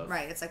other stuff.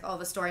 Right, it's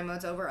the story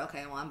mode's over.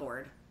 Okay, well I'm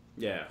bored.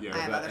 Yeah. Yeah.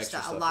 I have got other extra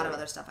stuff, a lot of there.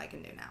 other stuff I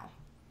can do now.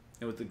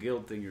 And with the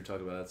guild thing you're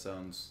talking about, that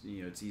sounds,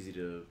 it's easy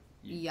to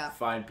you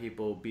find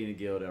people, be in a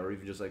guild, or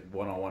even just like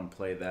one-on-one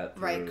play that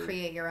through. Right,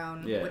 create your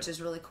own, which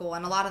is really cool.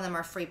 And a lot of them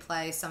are free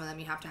play. Some of them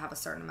you have to have a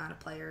certain amount of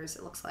players,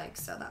 it looks like.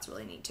 So that's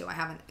really neat too. I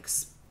haven't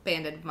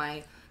expanded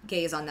my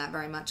gaze on that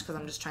very much because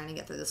I'm just trying to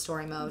get through the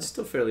story mode. It's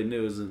still fairly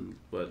new. Is in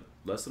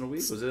less than a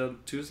week? Was it on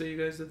Tuesday you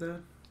guys did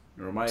that?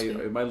 Or am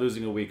I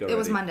losing a week already? It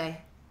was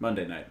Monday.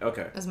 Monday night.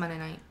 Okay. It was Monday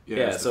night.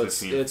 Yeah, so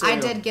it's I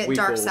did get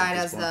Darkseid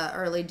as the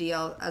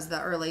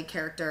early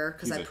character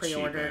because I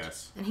pre-ordered,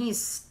 and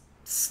he's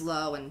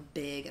slow and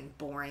big and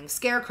boring.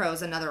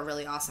 Scarecrow's another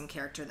really awesome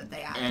character that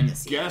they added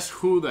this year. And guess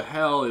who the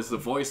hell is the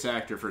voice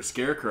actor for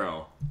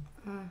Scarecrow?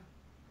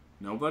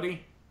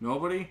 Nobody?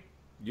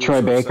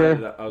 Troy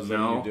Baker? I was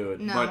letting you do it.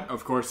 No, but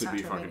of course it'd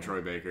be Troy fucking Baker.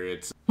 Troy Baker.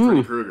 It's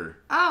Freddy Krueger.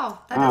 Oh,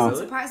 that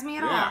doesn't surprise me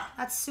at all.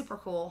 That's super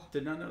cool.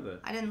 Did not know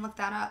that. I didn't look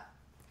that up.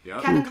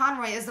 Yep. Kevin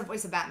Conroy is the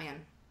voice of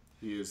Batman.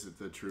 He is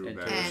the true And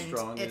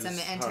Batman.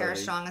 And Tara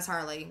Strong as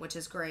Harley, which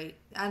is great.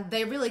 And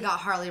they really got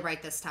Harley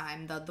right this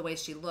time. The way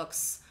she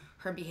looks,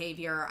 her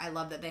behavior. I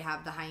love that they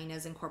have the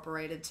hyenas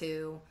incorporated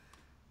too.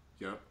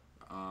 Yep.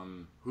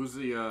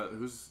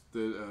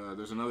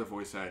 There's another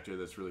voice actor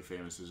that's really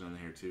famous who's in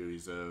here too.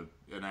 He's an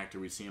actor,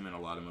 we see him in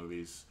a lot of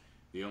movies.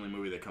 The only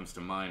movie that comes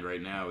to mind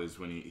right now is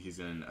when he's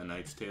in A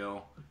Knight's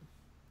Tale.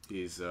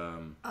 He's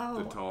the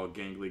tall,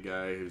 gangly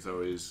guy who's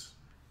always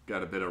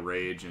got a bit of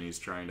rage and he's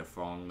trying to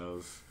fong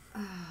those.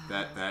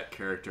 That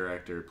character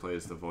actor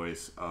plays the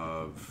voice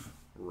of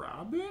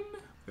Robin?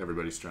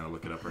 Everybody's trying to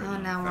look it up right now.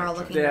 Oh, now we're all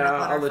looking it up.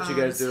 Yeah, I'll let you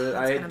guys do it.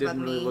 That's I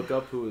didn't really look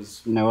up who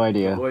was no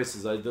idea the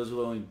voices. Those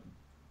were the only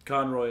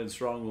Conroy and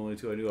Strong, the only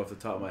two I knew off the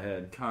top of my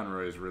head.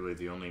 Conroy is really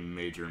the only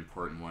major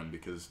important one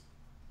because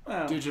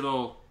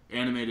digital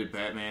animated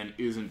Batman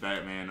isn't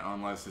Batman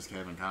unless it's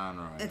Kevin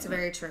Conroy. It's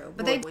very true.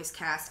 But they voice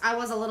cast. I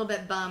was a little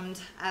bit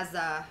bummed as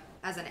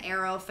an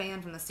Arrow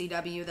fan from the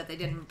CW that they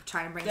didn't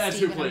try to bring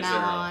Steven Amell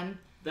on.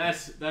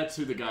 That's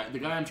who the guy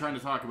I'm trying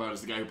to talk about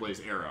is the guy who plays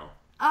Arrow.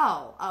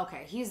 Oh,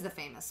 okay. He's the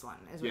famous one,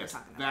 is what you're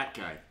talking about. That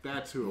guy.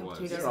 That's who it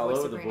was. They're all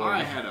over the board.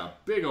 I had a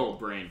big old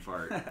brain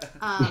fart.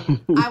 I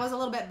was a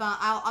little bit bummed.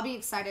 I'll be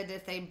excited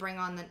if they bring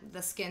on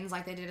the skins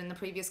like they did in the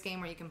previous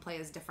game where you can play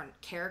as different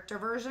character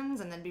versions,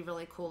 and then it'd be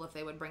really cool if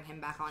they would bring him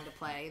back on to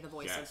play the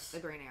voice of the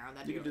Green Arrow.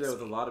 You can do that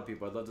with a lot of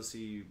people. I'd love to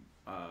see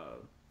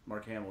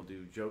Mark Hamill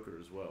do Joker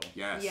as well.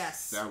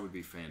 Yes. That would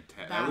be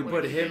fantastic. I would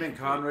put him and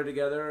Conroy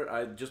together.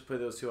 I just play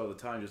those two all the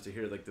time just to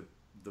hear like the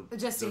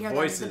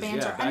voices, the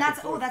banter. And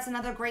that's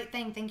another great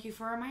thing. Thank you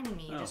for reminding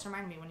me. You just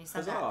reminded me when you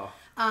said that.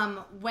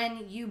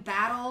 When you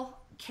battle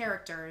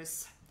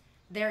characters,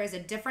 there is a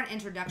different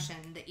introduction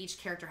that each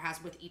character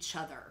has with each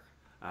other.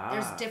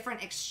 There's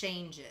different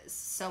exchanges.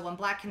 So when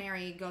Black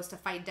Canary goes to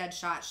fight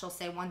Deadshot, she'll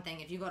say one thing.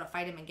 If you go to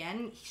fight him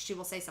again, she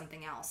will say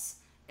something else.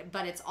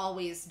 But it's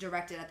always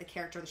directed at the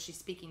character that she's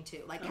speaking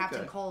to. Like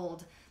Captain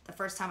Cold, the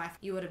first time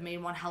you would have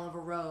made one hell of a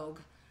rogue.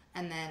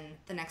 And then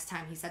the next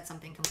time he said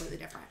something completely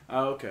different.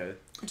 Oh, okay.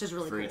 Which is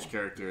really cool. For each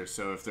character.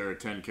 So if there are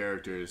 10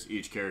 characters,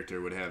 each character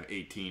would have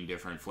 18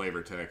 different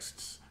flavor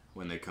texts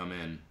when they come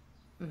in.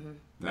 Mm-hmm.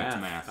 That's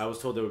math. I was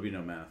told there would be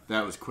no math.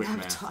 That was quick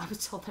math. I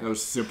was told that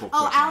was simple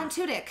quick math. Alan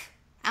Tudyk.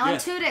 Alan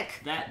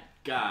Tudyk. That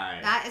guy.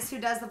 That is who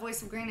does the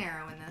voice of Green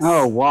Arrow in this.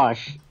 Oh,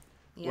 Wash.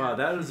 Yeah. Wow,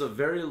 that is a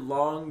very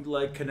long,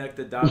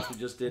 connected dots we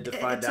just did to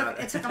find out.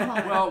 It took a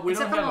moment. Well, we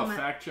don't have a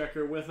fact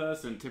checker with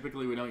us, and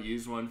typically we don't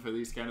use one for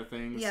these kind of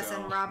things. Yes,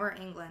 and Robert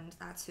Englund,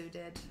 that's who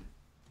did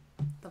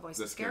the voice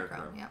of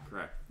Scarecrow. Yeah,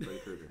 correct. Freddy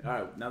Krueger. All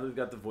right, now that we've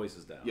got the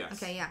voices down.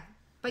 Yes. Okay, yeah.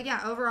 But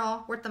yeah,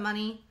 overall, worth the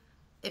money.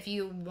 If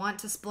you want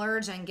to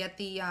splurge and get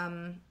the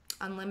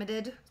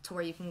unlimited to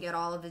where you can get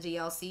all of the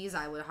DLCs,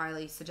 I would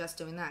highly suggest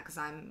doing that because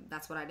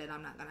that's what I did.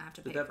 I'm not going to have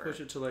to pay for it. Did that push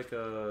it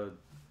to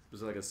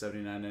was it like a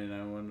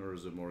 $79.99 one, or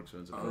is it more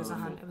expensive? It was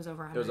 $100. It was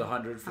over $100. It was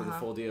 $100 for the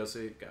full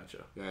DLC.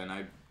 Gotcha. Yeah, and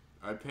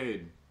I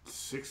paid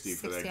 $60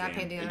 for that game. I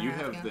paid the other and you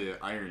half, have the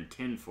iron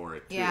tin for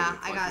it too. Yeah,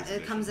 I got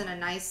it. Comes in a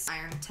nice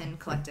iron tin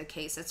collected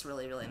case. It's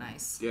really, really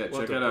nice. Yeah,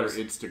 check out our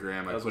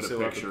Instagram. I put a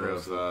picture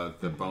of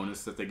the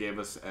bonus that they gave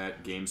us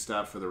at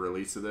GameStop for the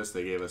release of this.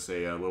 They gave us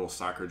a little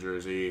soccer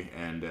jersey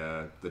and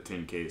the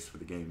tin case for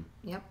the game.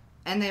 Yep.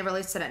 And they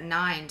released it at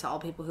 9 to all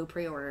people who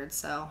pre-ordered.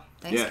 So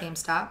thanks,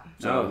 GameStop.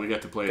 So we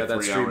got to play it 3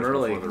 hours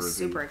early. before the review.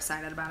 Super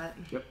excited about it.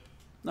 Yep.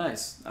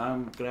 Nice.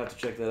 I'm gonna have to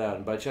check that out.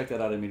 And by check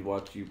that out, I mean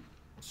watch you.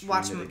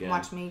 Watch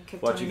me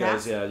kick Watch you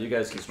guys. ass. Yeah, you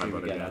guys can stream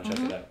again. I'll check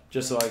it out.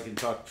 Just so I can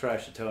talk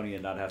trash to Tony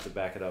and not have to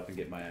back it up and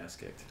get my ass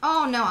kicked.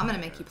 Oh no, I'm gonna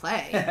make you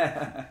play.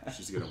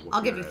 She's gonna.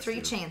 I'll give you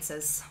 3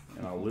 chances.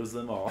 And I'll lose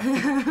them all.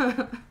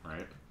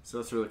 Right. So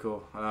that's really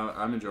cool.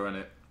 I'm enjoying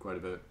it quite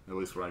a bit. At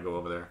least when I go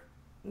over there.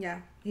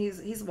 Yeah,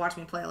 he's watched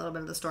me play a little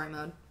bit of the story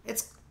mode.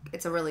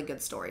 It's a really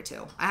good story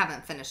too. I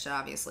haven't finished it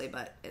obviously,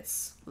 but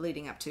it's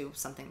leading up to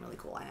something really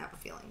cool. I have a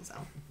feeling so.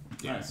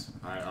 Yes,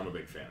 I'm a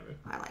big fan of it.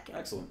 I like it.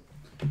 Excellent.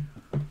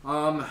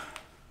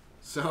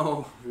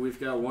 So we've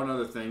got one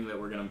other thing that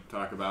we're going to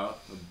talk about,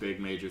 a big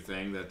major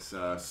thing that's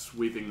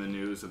sweeping the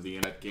news of the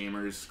internet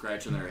gamers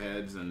scratching their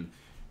heads and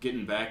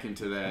getting back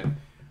into that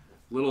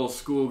little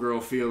schoolgirl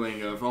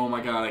feeling of, oh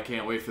my god, I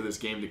can't wait for this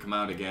game to come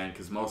out again,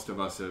 because most of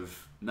us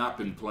have not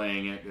been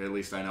playing it. At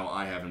least I know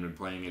I haven't been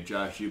playing it.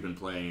 Josh, you've been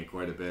playing it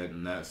quite a bit,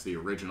 and that's the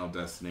original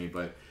Destiny.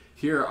 But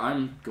here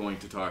I'm going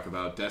to talk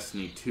about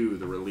Destiny 2,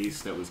 the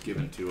release that was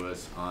given to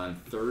us on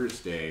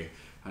Thursday.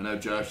 I know,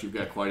 Josh, you've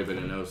got quite a bit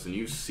of notes, and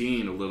you've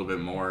seen a little bit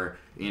more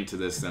into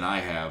this than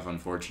I have,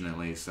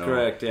 unfortunately. So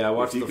correct, yeah. I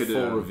watched the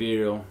full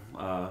reveal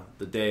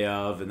the day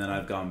of, and then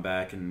I've gone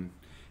back and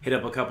hit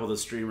up a couple of the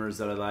streamers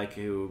that I like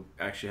who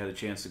actually had a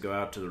chance to go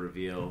out to the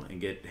reveal and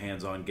get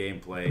hands-on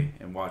gameplay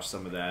and watch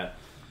some of that.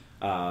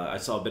 I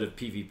saw a bit of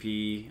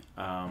PvP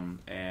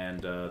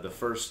and the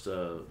first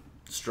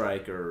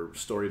strike or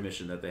story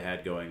mission that they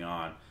had going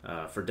on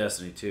for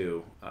Destiny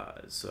 2.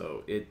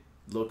 So it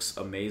looks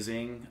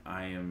amazing.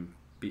 I am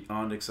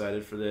beyond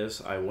excited for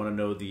this. I want to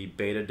know the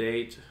beta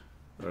date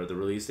or the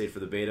release date for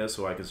the beta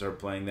so I can start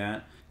playing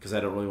that, because I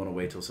don't really want to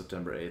wait till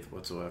September 8th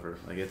whatsoever.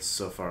 Like, it's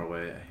so far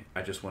away.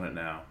 I just want it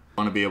now.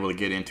 Want to be able to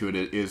get into it.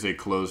 It is a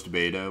closed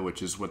beta,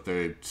 which is what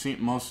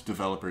most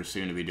developers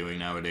seem to be doing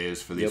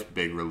nowadays for these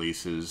big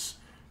releases.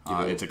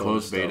 It's a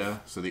closed beta,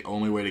 so the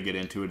only way to get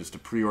into it is to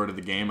pre-order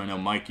the game. I know,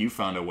 Mike, you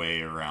found a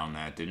way around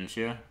that, didn't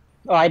you?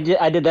 Oh, I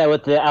did that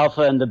with the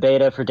alpha and the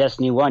beta for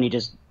Destiny 1. You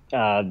just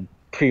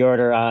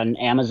pre-order on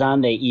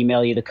Amazon. They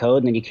email you the code,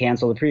 and then you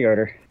cancel the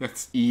pre-order.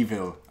 That's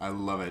evil. I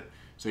love it.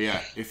 So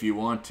yeah, if you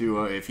want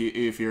to, if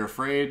you're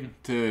afraid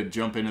to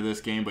jump into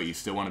this game, but you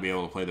still want to be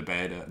able to play the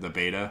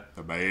beta.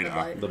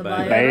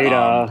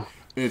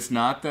 It's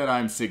not that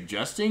I'm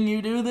suggesting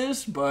you do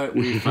this, but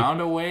we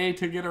found a way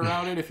to get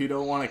around it if you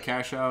don't want to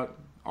cash out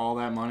all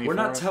that money. We're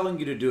not telling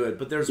you to do it,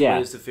 but there's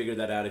ways to figure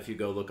that out if you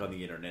go look on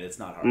the internet. It's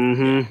not hard.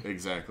 Mm-hmm. Yeah,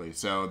 exactly.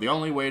 So the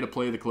only way to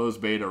play the closed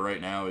beta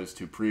right now is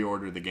to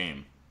pre-order the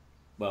game.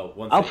 Well,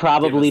 I'll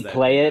probably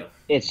play it.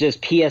 It's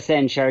just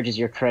PSN charges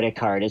your credit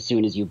card as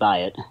soon as you buy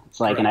it. It's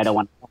like, and I don't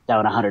want to put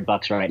down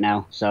 $100 right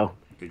now. So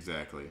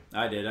exactly.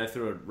 I did. I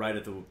threw it right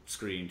at the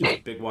screen.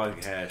 Just big wad of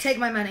cash. Take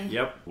my money.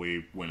 Yep.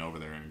 We went over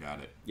there and got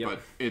it. Yep.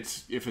 But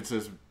if it's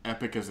as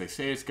epic as they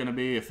say it's going to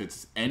be, if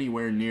it's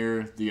anywhere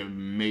near the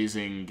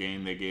amazing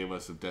game they gave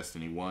us of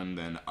Destiny 1,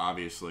 then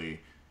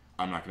obviously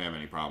I'm not going to have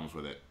any problems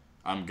with it.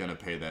 I'm going to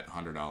pay that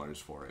 $100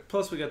 for it.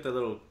 Plus, we got the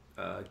little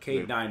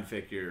Cade 9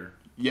 figure.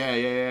 Yeah,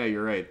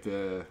 you're right.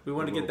 We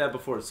want to get that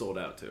before it's sold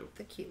out, too.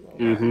 The cute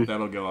little Yeah,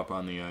 that'll go up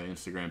on the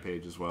Instagram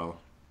page as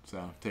well.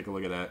 So take a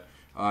look at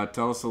that.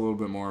 Tell us a little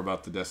bit more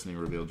about the Destiny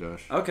reveal,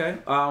 Josh. Okay.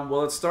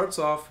 Well, it starts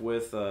off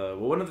with...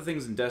 one of the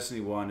things in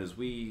Destiny 1 is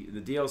the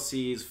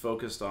DLCs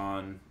focused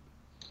on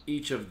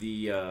each of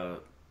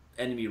the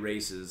enemy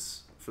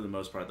races for the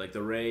most part. Like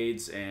the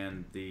raids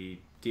and the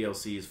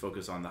DLCs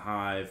focus on the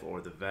Hive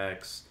or the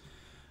Vex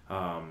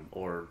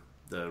or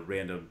the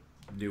random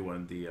new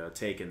one, the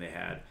Taken they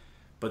had.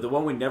 But the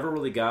one we never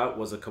really got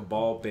was a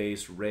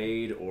Cabal-based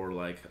raid or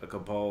like a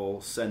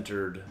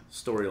Cabal-centered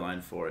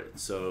storyline for it.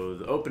 So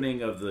the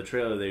opening of the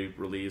trailer they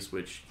released,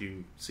 which you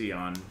can see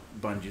on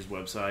Bungie's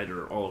website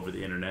or all over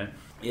the internet,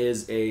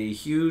 is a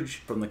huge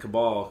from the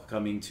Cabal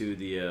coming to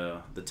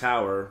the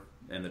tower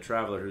and the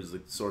Traveler, who's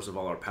the source of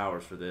all our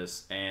powers for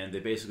this, and they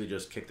basically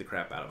just kick the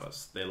crap out of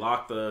us. They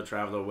lock the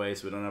Traveler away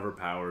so we don't have our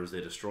powers.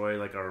 They destroy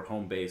like our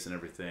home base and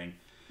everything.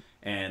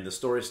 And the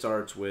story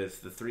starts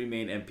with the three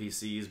main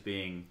NPCs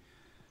being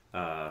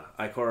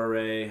Ikora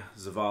Rey,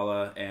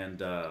 Zavala,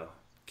 and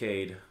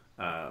Cade.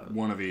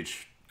 One of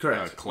each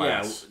correct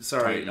class. Yeah,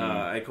 sorry,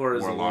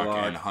 Ikora's Warlock, a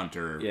Warlock and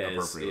Hunter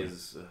appropriately.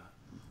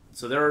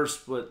 So they're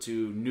split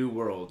to new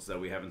worlds that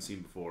we haven't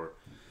seen before.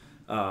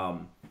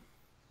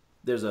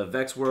 There's a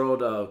Vex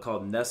world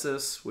called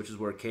Nessus, which is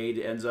where Cade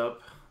ends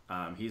up.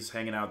 He's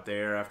hanging out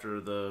there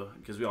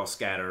because we all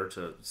scatter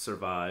to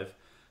survive.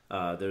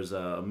 There's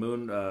a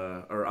moon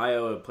or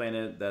Io, a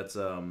planet that's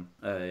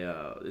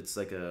it's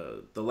like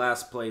the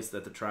last place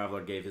that the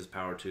Traveler gave his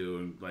power to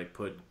and like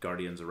put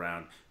guardians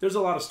around. There's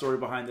a lot of story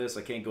behind this.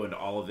 I can't go into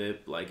all of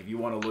it. Like if you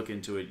want to look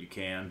into it, you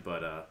can.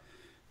 But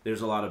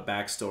there's a lot of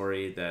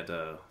backstory that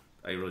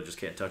I really just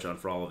can't touch on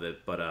for all of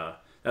it. But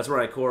that's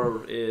where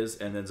Ikora is,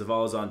 and then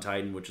Zavala's on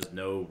Titan, which is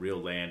no real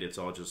land. It's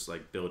all just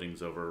like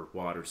buildings over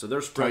water. So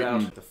they're spread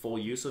out the full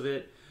use of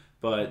it.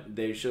 But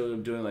they show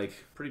them doing like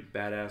pretty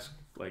badass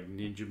like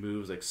ninja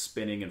moves, like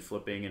spinning and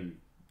flipping and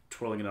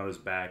twirling it on his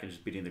back and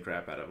just beating the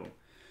crap out of him.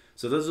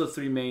 So those are the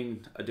three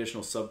main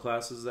additional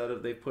subclasses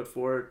that they put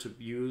for it to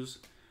use.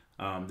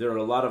 There are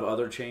a lot of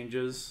other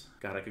changes.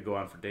 God, I could go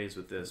on for days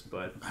with this,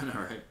 but I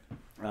know,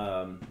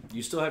 right?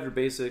 You still have your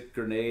basic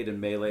grenade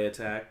and melee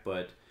attack,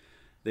 but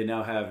they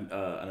now have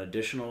an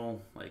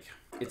additional, like,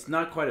 it's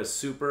not quite a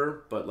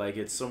super, but like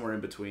it's somewhere in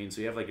between.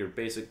 So you have like your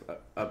basic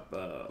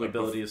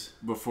abilities.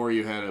 Before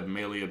you had a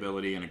melee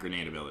ability and a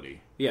grenade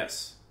ability.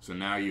 Yes. So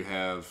now you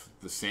have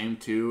the same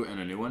two and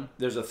a new one?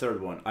 There's a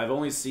third one. I've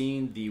only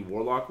seen the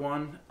Warlock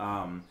one.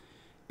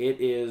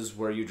 It is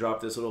where you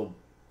drop this little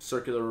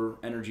circular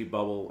energy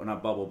bubble, or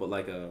not bubble, but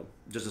like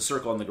just a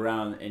circle on the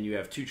ground, and you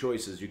have two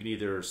choices. You can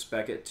either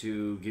spec it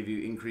to give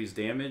you increased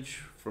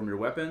damage from your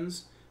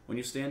weapons when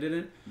you stand in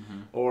it,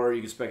 or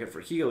you can spec it for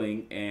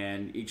healing,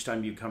 and each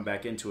time you come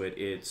back into it,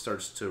 it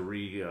starts to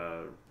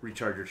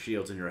recharge your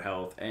shields and your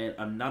health. And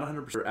I'm not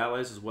 100% for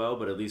allies as well,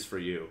 but at least for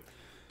you.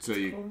 So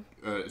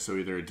so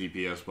either a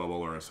DPS bubble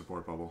or a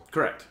support bubble.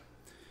 Correct.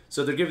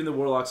 So they're giving the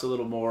warlocks a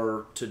little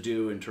more to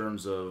do in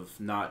terms of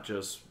not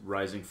just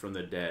rising from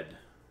the dead,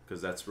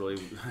 because that's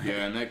really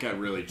yeah, and that got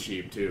really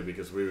cheap too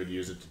because we would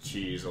use it to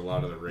cheese a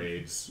lot of the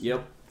raids.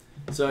 Yep.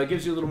 So it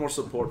gives you a little more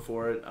support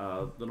for it,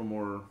 a little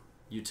more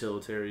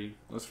utilitarian.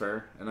 That's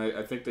fair. And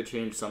I think they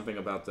changed something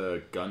about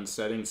the gun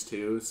settings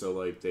too. So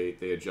like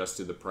they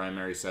adjusted the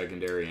primary,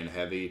 secondary, and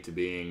heavy to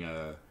being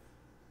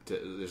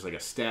there's like a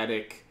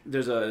static.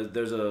 There's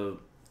a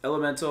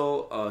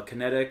elemental,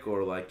 kinetic,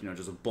 or like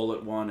just a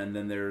bullet one, and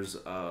then there's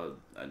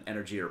an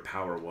energy or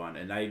power one.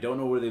 And I don't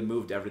know where they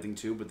moved everything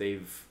to, but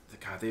they've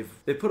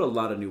put a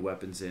lot of new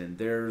weapons in.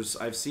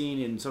 I've seen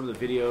in some of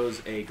the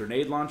videos a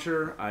grenade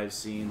launcher. I've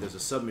seen there's a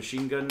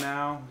submachine gun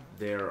now.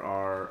 There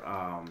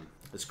are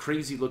this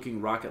crazy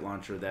looking rocket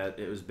launcher that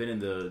it has been in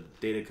the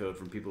data code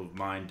from people who've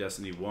mined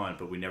Destiny 1,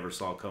 but we never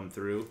saw come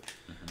through.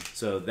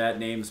 So that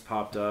name's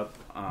popped up.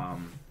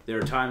 There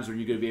are times where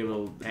you're going to be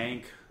able to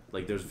tank.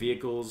 Like there's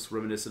vehicles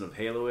reminiscent of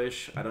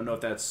Halo-ish. I don't know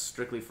if that's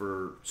strictly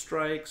for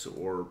strikes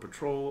or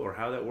patrol or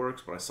how that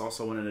works, but I saw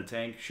someone in a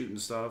tank shooting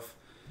stuff.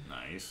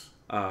 Nice.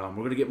 We're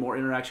going to get more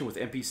interaction with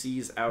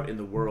NPCs out in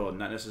the world,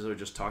 not necessarily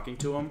just talking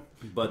to them,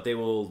 but they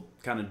will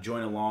kind of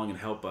join along and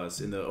help us.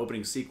 In the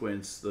opening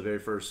sequence, the very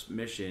first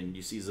mission,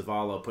 you see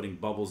Zavala putting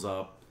bubbles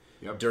up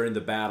during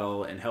the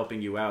battle and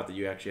helping you out that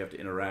you actually have to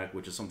interact,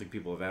 which is something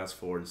people have asked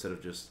for instead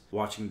of just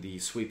watching the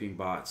sweeping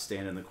bot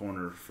stand in the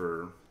corner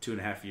for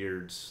 2.5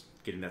 years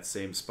getting that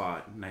same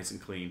spot nice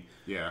and clean.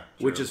 Yeah.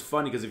 True. Which is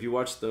funny because if you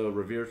watch the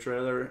Revere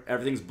trailer,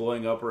 everything's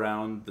blowing up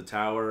around the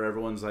tower.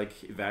 Everyone's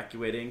like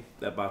evacuating.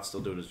 That bot's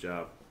still doing his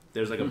job.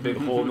 There's like a big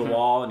hole in the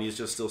wall and he's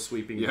just still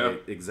sweeping the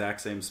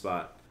exact same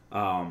spot.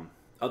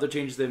 Other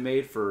changes they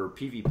made for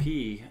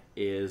PvP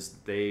is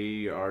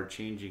they are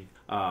changing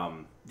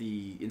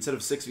instead of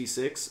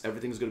 6v6,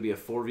 everything's going to be a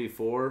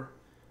 4v4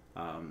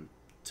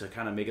 to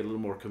kind of make it a little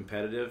more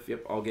competitive.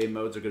 Yep, all game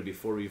modes are going to be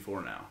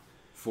 4v4 now.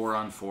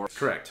 4-on-4.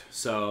 Correct.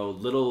 So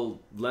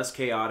little less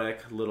chaotic,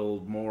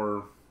 little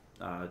more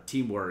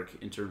teamwork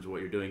in terms of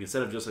what you're doing.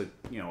 Instead of just an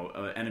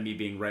enemy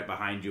being right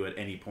behind you at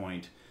any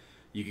point,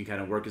 you can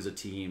kind of work as a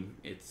team.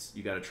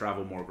 You got to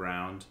travel more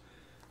ground.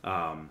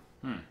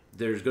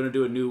 There's going to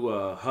do a new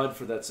HUD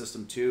for that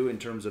system too, in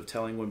terms of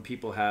telling when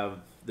people have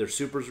their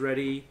supers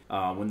ready,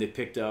 when they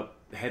picked up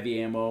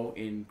heavy ammo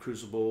in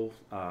Crucible.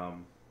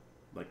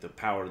 Like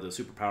the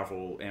super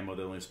powerful ammo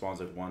that only spawns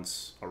like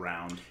once a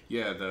round.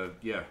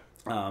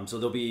 So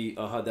there'll be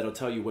a HUD that'll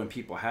tell you when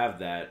people have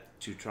that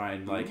to try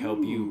and like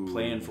help you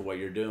plan for what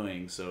you're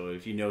doing. So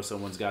if you know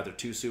someone's got their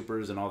 2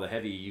 supers and all the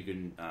heavy, you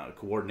can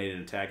coordinate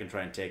an attack and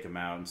try and take them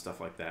out and stuff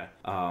like that.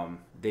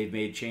 They've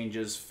made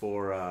changes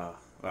for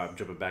I'm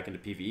jumping back into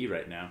PvE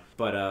right now,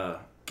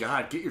 but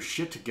God, get your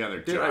shit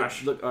together,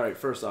 Josh. Look, all right,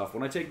 first off,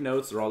 when I take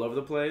notes, they're all over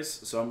the place.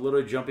 So I'm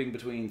literally jumping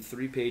between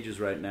 3 pages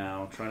right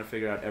now, trying to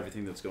figure out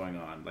everything that's going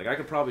on. Like, I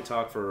could probably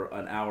talk for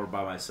an hour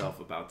by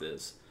myself about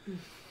this,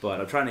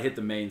 but I'm trying to hit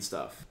the main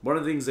stuff. One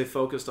of the things they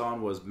focused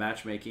on was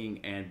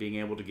matchmaking and being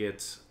able to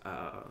get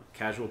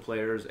casual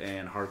players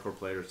and hardcore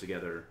players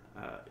together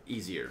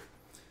easier.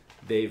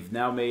 They've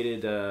now made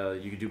it,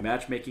 you can do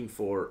matchmaking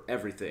for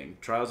everything.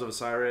 Trials of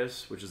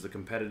Osiris, which is the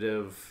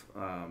competitive,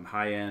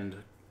 high-end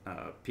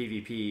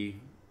PvP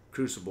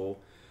Crucible,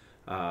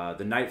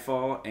 the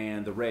Nightfall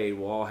and the Raid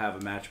will all have a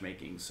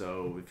matchmaking.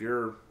 So if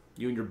you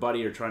and your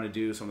buddy are trying to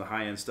do some of the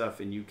high-end stuff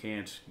and you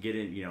can't get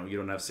in, you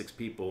don't have 6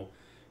 people,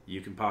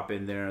 you can pop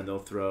in there and they'll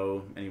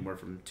throw anywhere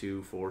from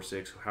 2, 4,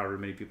 6, however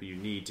many people you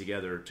need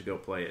together to go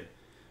play it,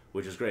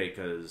 which is great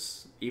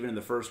because even in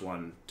the first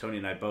one, Tony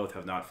and I both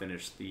have not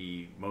finished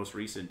the most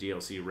recent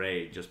DLC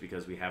Raid just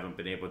because we haven't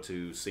been able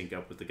to sync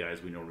up with the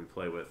guys we normally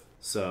play with.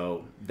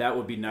 So that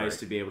would be nice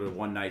to be able to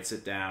one night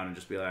sit down and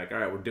just be like, all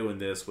right, we're doing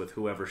this with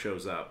whoever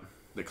shows up.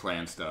 The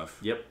clan stuff.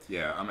 Yep.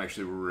 Yeah, I'm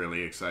actually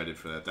really excited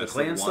for that. That's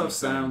the clan stuff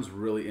sounds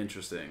really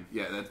interesting.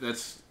 Yeah,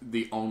 that's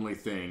the only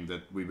thing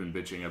that we've been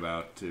bitching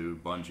about to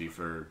Bungie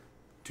for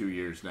 2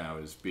 years now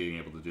is being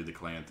able to do the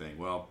clan thing.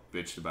 Well,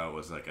 bitched about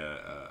was like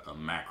a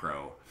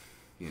macro,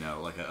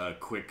 like a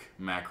quick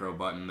macro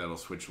button that'll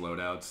switch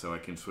loadouts so I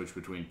can switch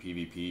between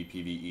PvP,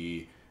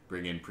 PvE,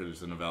 bring in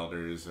Prison of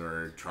Elders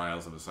or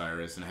Trials of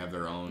Osiris and have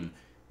their own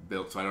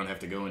built so I don't have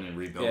to go in and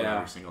rebuild it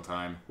every single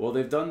time. Well,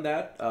 they've done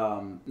that,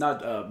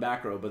 not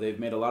macro, but they've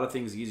made a lot of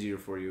things easier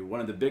for you.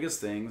 One of the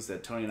biggest things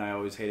that Tony and I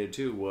always hated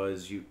too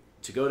was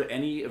to go to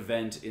any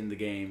event in the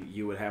game,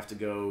 you would have to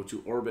go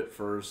to orbit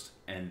first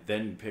and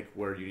then pick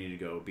where you need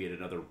to go, be it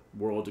another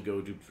world to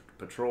go do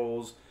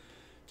patrols,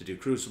 to do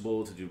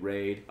Crucible, to do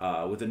Raid.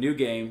 With the new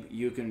game,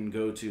 you can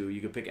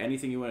pick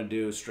anything you want to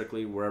do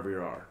strictly wherever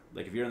you are.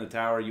 Like if you're in the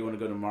tower, you want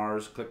to go to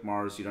Mars, click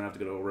Mars, you don't have to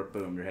go to orbit,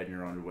 boom, you're heading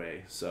on your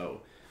way.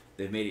 So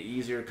they've made it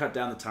easier, cut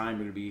down the time.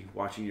 You're going to be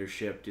watching your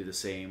ship do the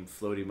same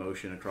floaty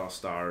motion across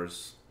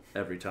stars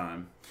every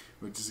time.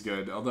 Which is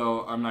good.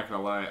 Although, I'm not going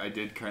to lie, I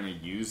did kind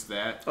of use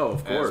that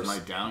of course. as my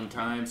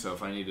downtime. So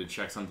if I needed to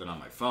check something on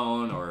my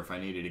phone, or if I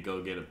needed to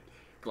go get a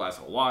glass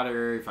of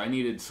water, if I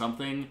needed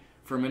something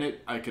for a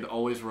minute, I could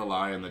always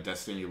rely on the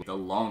Destiny the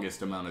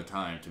longest amount of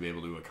time to be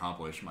able to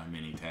accomplish my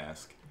mini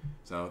task.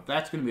 So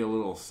that's going to be a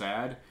little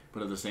sad,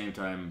 but at the same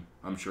time,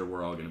 I'm sure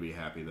we're all going to be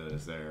happy that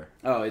it's there.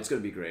 Oh, it's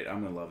going to be great.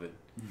 I'm going to love it.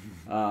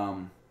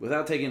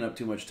 Without taking up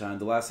too much time,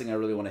 the last thing I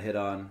really want to hit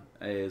on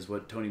is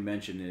what Tony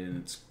mentioned,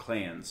 and it's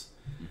clans.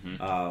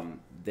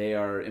 They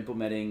are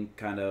implementing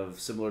kind of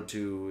similar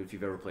to if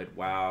you've ever played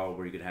WoW,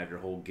 where you could have your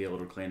whole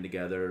guild or clan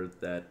together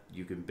that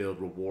you can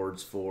build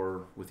rewards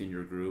for within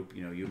your group.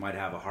 You know, you might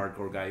have a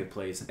hardcore guy who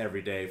plays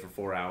every day for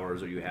 4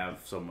 hours, or you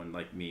have someone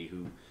like me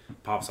who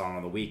pops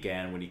on the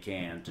weekend when he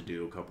can to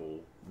do a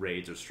couple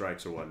raids or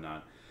strikes or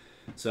whatnot.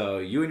 So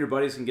you and your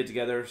buddies can get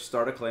together,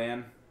 start a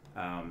clan.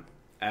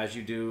 As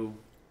you're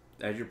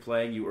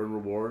playing, you earn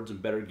rewards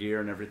and better gear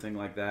and everything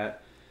like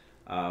that.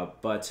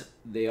 But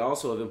they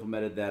also have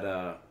implemented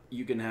that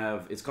you can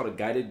have, it's called a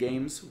guided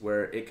games,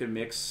 where it can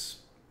mix,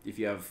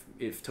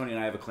 if Tony and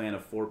I have a clan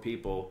of 4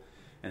 people,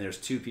 and there's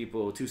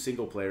 2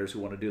 single players who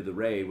want to do the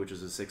raid, which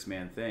is a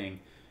 6-man thing,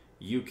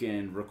 you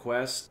can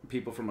request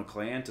people from a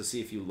clan to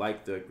see if you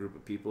like the group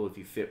of people, if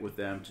you fit with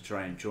them, to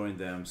try and join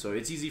them. So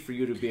it's easy for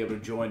you to be able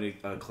to join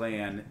a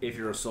clan if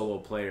you're a solo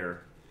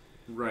player.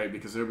 Right,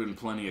 because there have been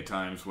plenty of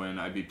times when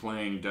I'd be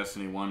playing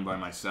Destiny 1 by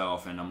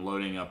myself, and I'm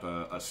loading up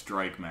a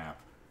strike map,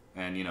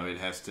 and, you know, it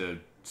has to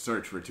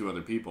search for 2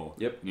 other people.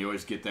 Yep. And you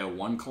always get that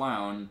one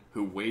clown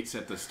who waits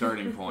at the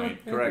starting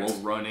point. Correct. We'll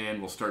run in,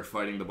 we'll start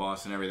fighting the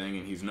boss and everything,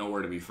 and he's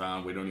nowhere to be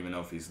found. We don't even know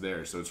if he's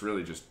there. So it's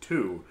really just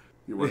 2.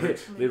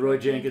 Leroy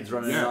Jenkins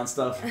running in on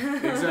stuff.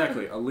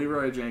 Exactly, a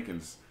Leroy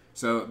Jenkins.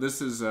 So this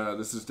is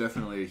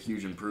definitely a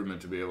huge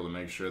improvement to be able to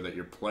make sure that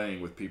you're playing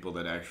with people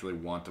that actually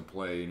want to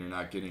play, and you're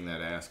not getting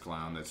that ass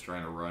clown that's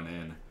trying to run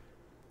in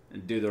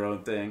and do their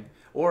own thing.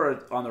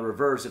 Or on the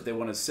reverse, if they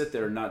want to sit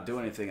there and not do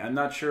anything. I'm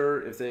not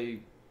sure if they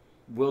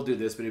will do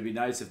this, but it'd be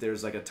nice if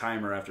there's like a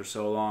timer after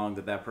so long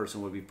that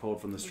person would be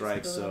pulled from the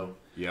strike. So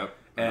yep,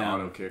 an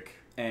auto kick.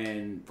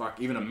 And fuck,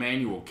 even a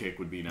manual kick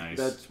would be nice.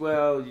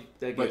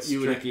 That gets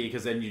tricky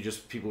because then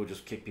people would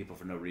just kick people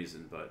for no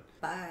reason. But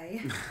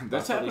bye.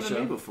 That's happened to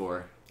me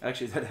before.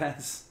 Actually, that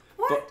has.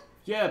 What? But,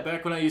 yeah,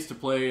 back when I used to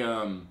play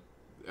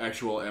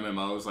actual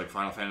MMOs like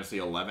Final Fantasy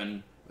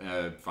 11,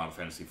 Final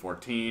Fantasy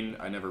 14.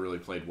 I never really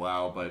played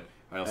WoW, but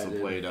I also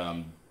played.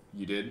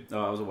 You did?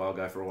 Oh, I was a WoW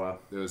guy for a while.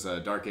 There was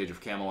Dark Age of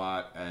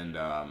Camelot, and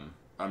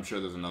I'm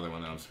sure there's another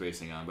one that I'm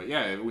spacing on. But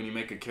yeah, when you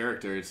make a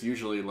character, it's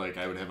usually like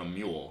I would have a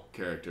mule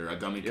character, a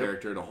dummy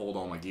character to hold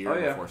all my gear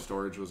before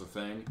storage was a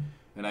thing.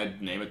 And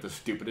I'd name it the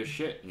stupidest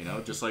shit, you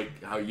know? Just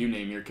like how you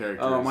name your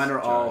characters. Oh, mine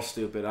are all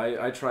stupid.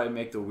 I try and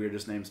make the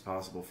weirdest names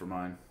possible for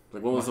mine.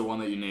 Like, what was the one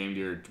that you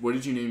named what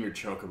did you name your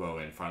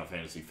chocobo in Final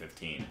Fantasy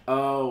 15?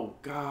 Oh,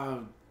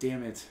 god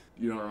damn it.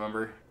 You don't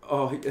remember?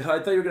 Oh, I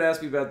thought you were going to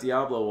ask me about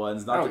Diablo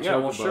ones, not the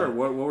chocobo. Well, sure.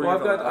 What were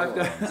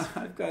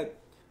I've got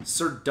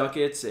Sir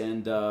Ducats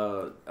and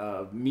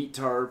Meat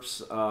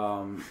Tarps.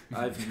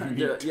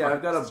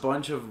 I've got a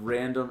bunch of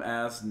random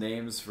ass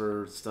names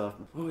for stuff.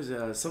 What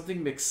was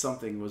something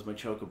McSomething was my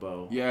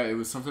chocobo. Yeah, it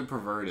was something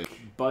perverted.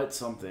 Butt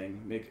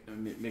something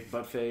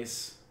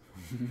McButtface.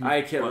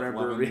 I can't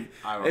remember.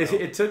 I don't know.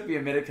 It took me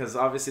a minute because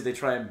obviously they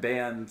try and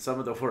ban some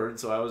of the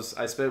words, so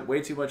I spent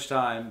way too much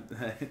time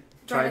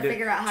trying to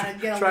figure out how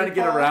to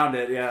get around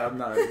it. Yeah,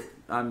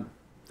 I'm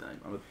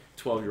a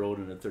 12-year-old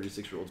in a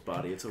 36-year-old's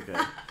body. It's okay.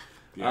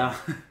 Yeah.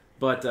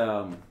 But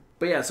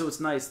yeah, so it's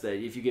nice that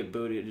if you get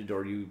booted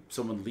or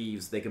someone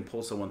leaves, they can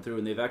pull someone through,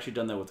 and they've actually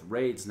done that with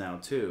raids now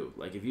too.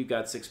 Like if you've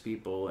got 6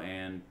 people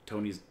and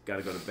Tony's got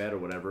to go to bed or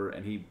whatever,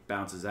 and he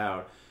bounces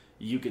out,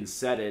 you can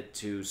set it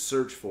to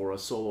search for a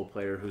solo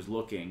player who's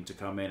looking to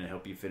come in and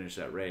help you finish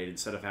that raid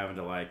instead of having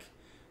to like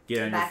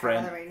get on your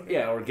friend,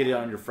 get it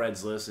on your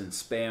friends list and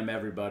spam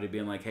everybody,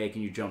 being like, "Hey,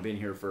 can you jump in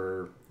here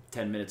for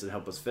 10 minutes and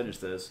help us finish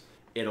this?"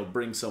 It'll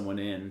bring someone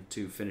in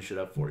to finish it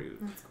up for you.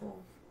 That's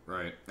cool.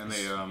 Right, and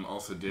they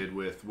also did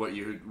with what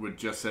you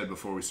just said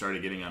before we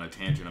started getting on a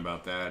tangent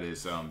about that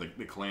is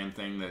the clan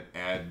thing that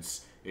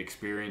adds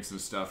experience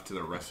and stuff to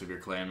the rest of your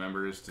clan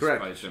members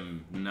despite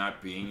them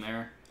not being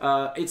there.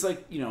 It's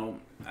like,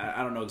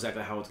 I don't know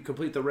exactly how to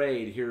complete the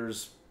raid.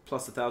 Here's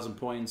plus 1,000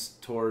 points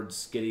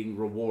towards getting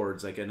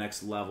rewards, like a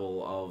next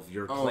level of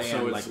your clan,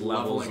 so it's like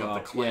levels leveling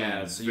up the clan.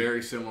 Yeah, it's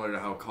very similar to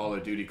how Call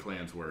of Duty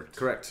clans worked.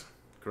 Correct.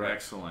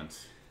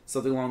 Excellent.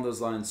 Something along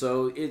those lines.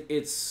 So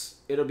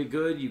it'll be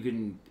good.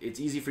 It's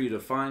easy for you to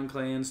find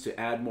clans, to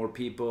add more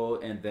people,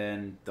 and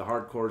then the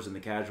hardcores and the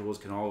casuals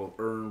can all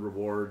earn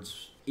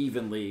rewards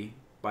evenly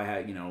by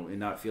and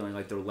not feeling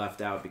like they're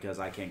left out because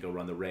I can't go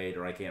run the raid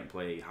or I can't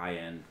play high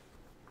end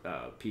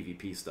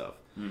PvP stuff.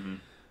 Mm-hmm.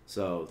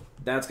 So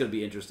that's going to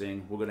be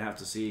interesting. We're going to have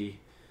to see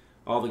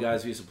all the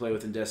guys we used to play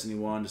with in Destiny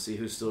 1 to see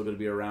who's still going to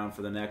be around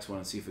for the next one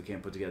and see if we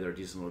can't put together a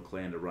decent little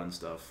clan to run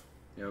stuff.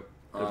 Yep.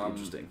 That'd be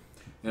interesting.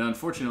 And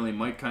unfortunately,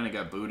 Mike kind of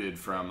got booted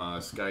from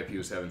Skype. He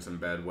was having some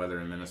bad weather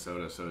in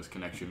Minnesota, so his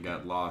connection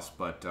got lost.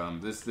 But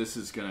this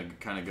is going to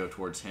kind of go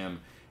towards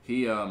him.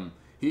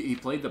 He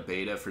played the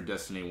beta for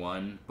Destiny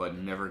 1, but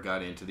never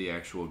got into the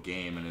actual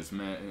game. And as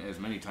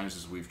many times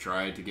as we've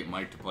tried to get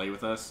Mike to play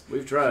with us...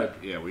 We've tried.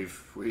 Yeah,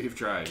 we've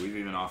tried. We've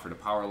even offered to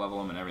power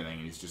level him and everything.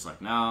 And he's just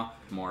like, nah,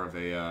 more of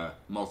a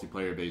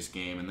multiplayer-based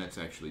game, and that's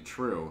actually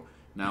true.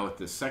 Now, with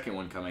the second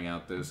one coming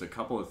out, there's a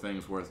couple of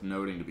things worth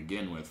noting to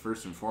begin with.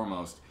 First and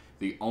foremost,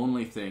 the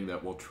only thing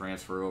that will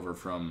transfer over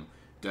from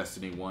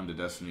Destiny 1 to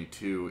Destiny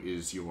 2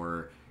 is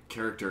your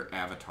character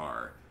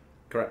avatar.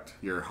 Correct.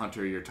 Your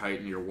hunter, your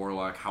titan, your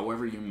warlock,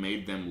 however you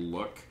made them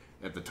look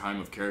at the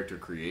time of character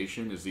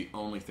creation is the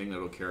only thing that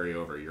will carry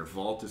over. Your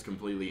vault is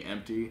completely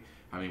empty.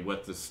 I mean,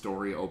 with the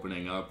story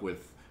opening up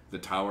with the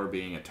tower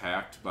being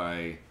attacked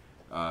by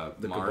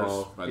The Mars,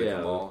 Cabal. by the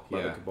Cabal.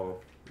 By the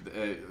Cabal.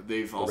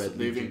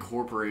 They've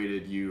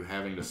incorporated you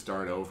having to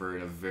start over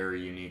in a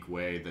very unique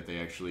way that they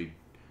actually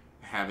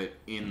have it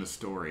in the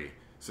story.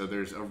 So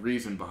there's a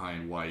reason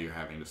behind why you're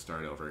having to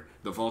start over.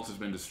 The vault has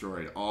been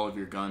destroyed. All of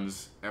your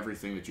guns,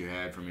 everything that you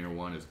had from year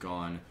 1 is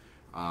gone.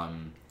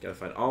 Gotta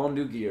find all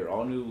new gear,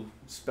 all new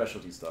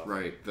specialty stuff.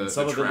 Right.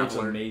 Some of it looks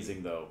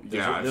amazing, though.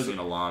 I've seen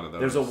a lot of those.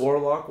 There's a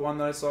Warlock one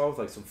that I saw with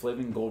like some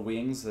flaming gold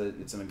wings.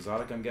 It's an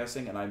exotic, I'm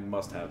guessing, and I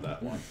must have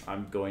that one.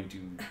 I'm going to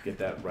get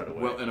that right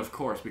away. Well, and of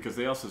course, because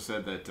they also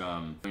said that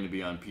going to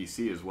be on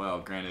PC as well.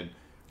 Granted,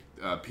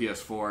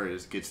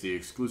 PS4 gets the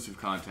exclusive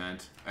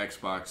content.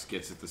 Xbox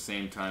gets at the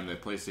same time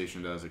that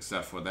PlayStation does,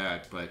 except for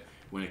that. But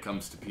when it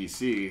comes to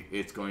PC,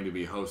 it's going to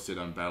be hosted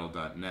on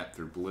Battle.net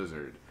through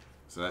Blizzard.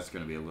 So that's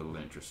going to be a little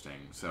interesting.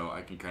 So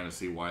I can kind of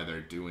see why they're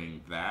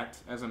doing that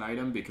as an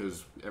item,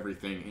 because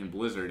everything in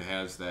Blizzard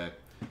has that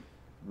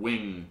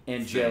wing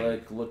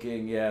angelic thing.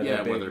 Looking, yeah,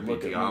 whether it be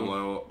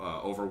Diablo,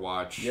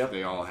 Overwatch, yep.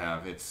 They all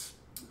have. It's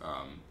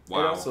wow.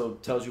 It also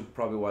tells you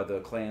probably why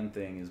the clan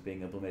thing is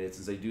being implemented,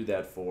 since they do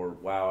that for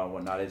WoW and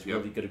whatnot. It's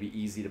really going to be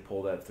easy to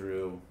pull that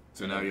through.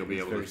 So now you'll be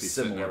able to be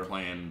sitting there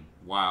playing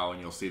WoW,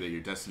 and you'll see that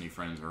your Destiny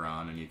friends are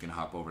on, and you can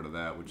hop over to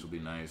that, which will be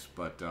nice.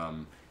 But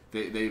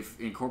they've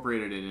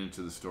incorporated it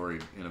into the story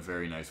in a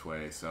very nice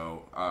way.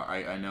 So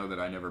I know that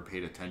I never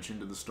paid attention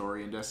to the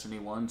story in Destiny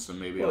 1, so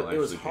maybe I'll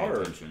actually pay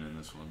attention in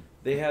this one.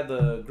 They had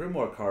the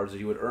Grimoire cards that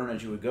you would earn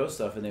as you would go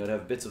stuff, and they would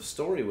have bits of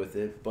story with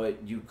it,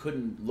 but you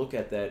couldn't look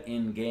at that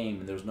in-game,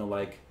 and there was no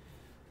like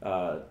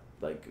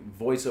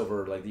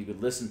voiceover, like you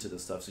could listen to the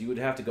stuff. So you would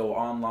have to go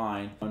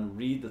online and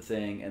read the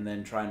thing and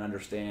then try and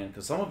understand,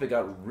 because some of it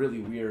got really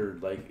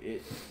weird.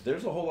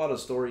 There's a whole lot of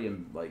story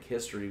and like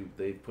history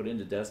they put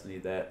into Destiny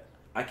that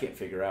I can't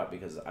figure out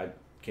because I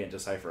can't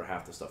decipher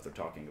half the stuff they're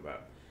talking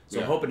about. So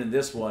I'm hoping in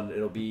this one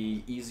it'll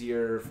be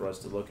easier for us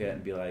to look at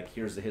and be like,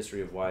 here's the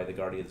history of why the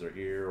Guardians are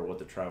here or what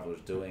the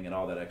Traveler's doing and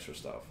all that extra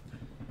stuff.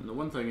 And the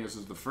one thing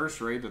is the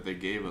first raid that they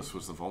gave us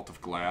was the Vault of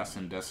Glass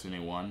in Destiny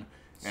 1.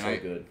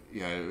 And good.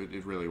 Yeah,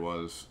 it really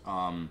was.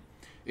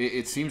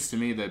 It seems to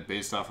me that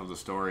based off of the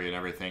story and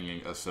everything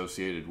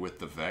associated with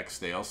the Vex,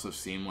 they also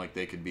seem like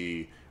they could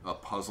be a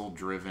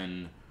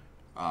puzzle-driven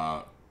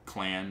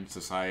clan,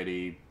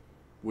 society.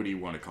 What do you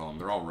want to call them?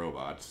 They're all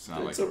robots. It's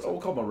not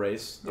we'll call them a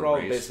race. They're all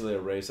basically a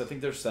race. I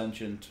think they're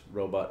sentient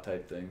robot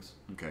type things.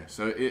 Okay,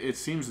 so it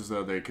seems as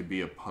though they could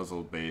be a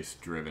puzzle-based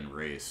driven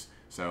race.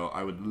 So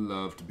I would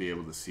love to be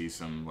able to see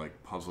some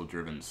like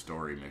puzzle-driven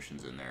story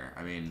missions in there.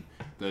 I mean,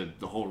 the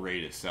whole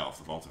raid itself,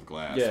 the Vault of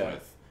Glass,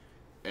 with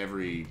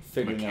every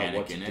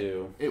mechanic in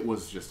it, it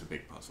was just a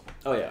big puzzle.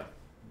 Oh yeah.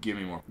 Give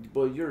me more.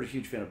 Well, you're a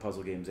huge fan of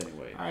puzzle games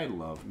anyway. I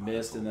love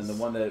Mist, and then the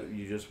one that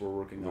you just were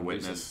working on.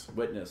 Witness.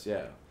 Witness,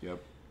 yeah.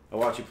 Yep. I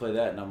watch you play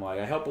that, and I'm like,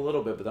 I help a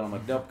little bit, but then I'm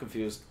like, nope,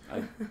 confused.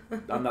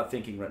 I'm not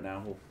thinking right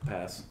now. We'll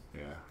pass.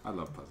 Yeah, I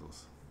love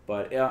puzzles.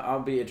 But yeah,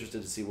 I'll be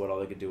interested to see what all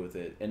they could do with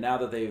it. And now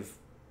that they've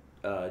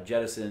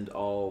jettisoned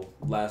all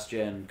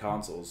last-gen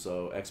consoles,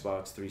 so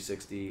Xbox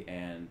 360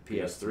 and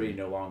PS3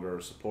 no longer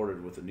are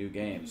supported with the new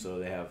game, so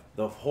they have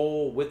the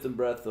whole width and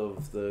breadth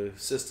of the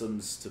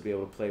systems to be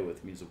able to play with.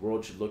 It means the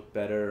world should look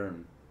better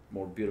and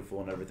more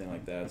beautiful and everything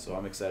like that, so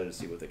I'm excited to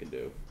see what they can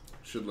do.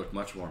 Should look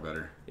much more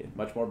better. Yeah,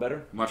 much more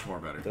better? Much more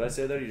better. Did I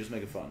say that, or you just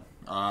make it fun?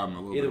 A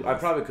little bit. I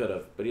probably could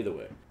have, but either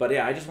way. But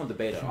yeah, I just want the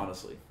beta,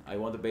 honestly. I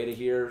want the beta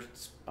here.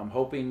 I'm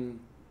hoping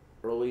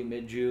early,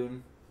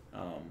 mid-June.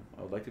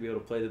 I would like to be able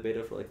to play the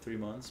beta for like 3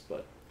 months,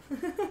 but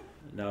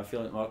now I'm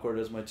feeling awkward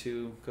as my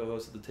two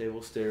co-hosts at the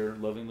table stare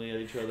lovingly at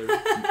each other.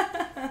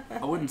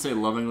 I wouldn't say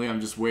lovingly.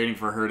 I'm just waiting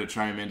for her to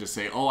chime in to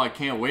say, "Oh, I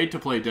can't wait to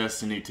play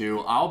Destiny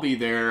 2. I'll be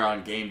there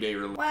on game day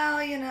release."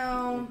 Well, you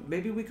know,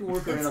 maybe we can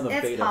work around on the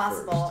beta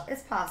first.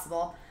 It's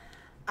possible.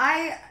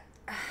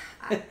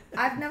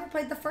 I've never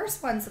played the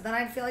first one, so then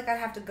I feel like I'd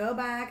have to go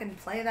back and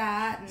play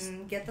that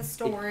and get the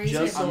story. It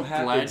just so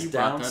happens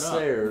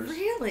downstairs,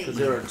 really, because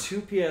there are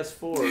 2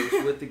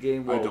 PS4s with the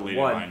game. Well, I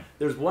deleted mine.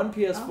 There's one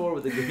PS4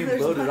 with the game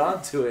loaded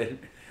onto it,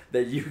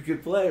 that you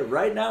could play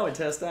right now and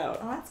test out.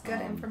 Oh, that's good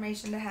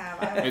information to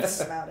have. I will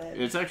think about it.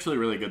 It's actually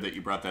really good that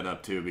you brought that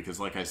up too, because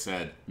like I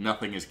said,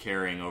 nothing is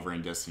carrying over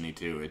in Destiny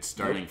 2. It's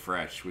starting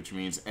fresh, which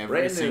means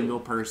every single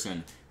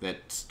person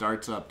that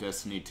starts up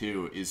Destiny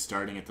 2 is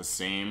starting at the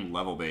same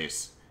level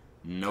base.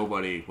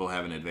 Nobody will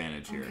have an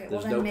advantage here. Okay, There's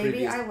well, then no maybe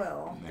previous- I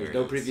will. There's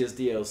no previous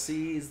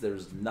DLCs.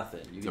 There's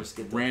nothing. You It's just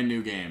a get brand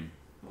new game.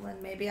 Well,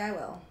 then maybe I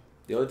will.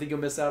 The only thing you'll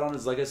miss out on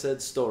is, like I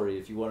said, story.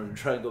 If you wanted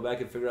to try and go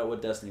back and figure out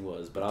what Destiny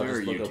was, but I'll There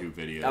just are look YouTube up,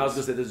 videos. I was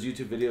gonna say there's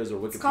YouTube videos or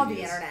Wikipedia. It's called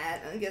the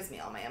internet, and it gives me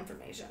all my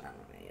information. I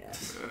don't need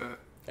it.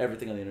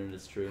 Everything on the internet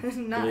is true.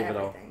 Not Believe it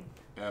all. everything.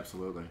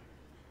 Absolutely.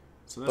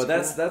 So But cool.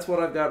 that's what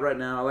I've got right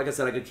now. Like I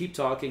said, I could keep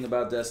talking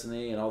about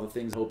Destiny and all the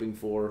things I'm hoping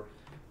for,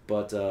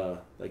 but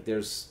like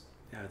there's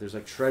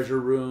like treasure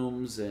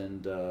rooms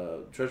and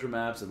treasure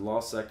maps and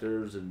lost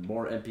sectors and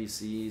more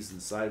NPCs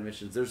and side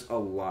missions. There's a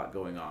lot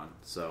going on.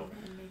 So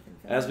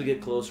as we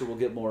get closer, we'll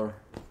get more.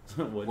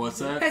 What's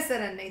that? I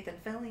said a Nathan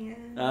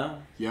Fillion.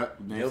 Yep,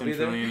 He'll Nathan be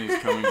there. Fillion is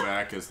coming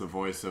back as the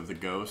voice of the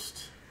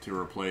Ghost to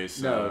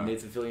replace... No,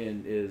 Nathan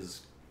Fillion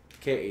is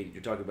K8.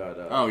 You're talking about...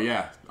 oh,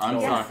 yeah. I'm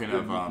Yes. talking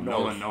of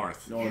Nolan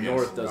North. Nolan Yes.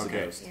 North does the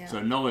Okay. Ghost. Yeah.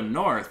 So Nolan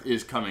North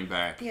is coming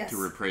back Yes. to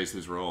reprise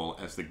his role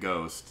as the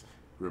Ghost,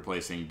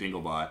 replacing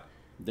Dinglebot.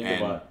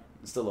 Dinglebot.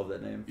 Still love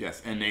that name.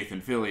 Yes, and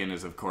Nathan Fillion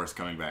is, of course,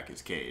 coming back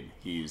as Cade.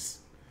 He's...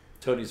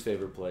 Tony's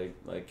favorite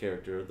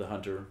character, the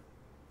Hunter.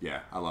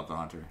 Yeah, I love the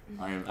Hunter.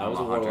 I'm I was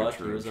a hunter warlock.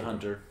 true He was a true.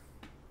 hunter.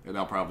 And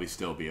I'll probably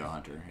still be a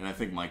hunter. And I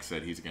think Mike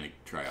said he's going to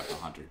try out the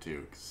hunter,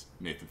 too, because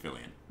Nathan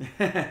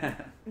Fillion.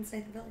 It's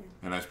Nathan Fillion.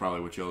 And that's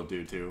probably what you'll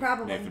do, too.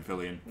 Probably. Nathan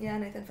Fillion. Yeah,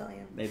 Nathan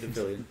Fillion. Nathan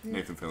Fillion.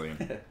 Nathan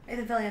Fillion.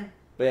 Nathan Fillion.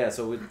 But yeah,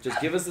 so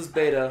just give us this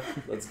beta.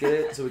 Let's get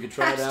it so we can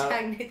try it out.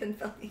 Hashtag Nathan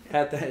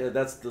Fillion.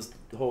 That's this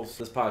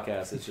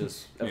podcast. It's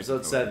just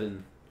episode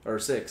 7 or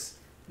 6.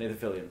 Nathan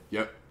Fillion.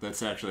 Yep,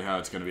 that's actually how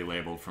it's going to be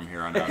labeled from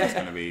here on out. It's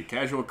going to be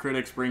Casual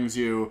Criticz brings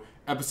you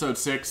episode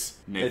 6,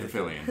 Nathan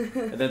Fillion.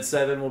 And then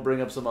 7 will bring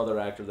up some other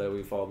actor that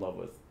we fall in love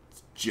with.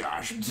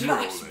 Josh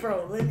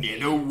Brolin.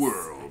 In a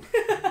world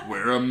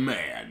where a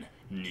man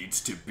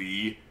needs to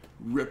be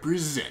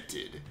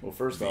represented Well,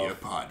 first via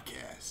off,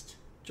 podcast.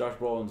 Josh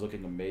Brolin's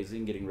looking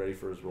amazing, getting ready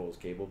for his role as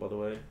Cable, by the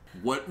way.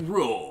 What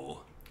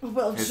role?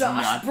 Will Has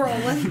Josh not-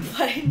 Brolin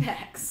play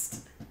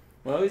next?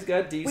 Well, he's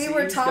got DC, We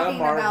were he's got talking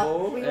Marvel.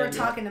 about we were and-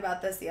 talking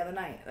about this the other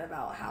night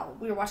about how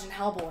we were watching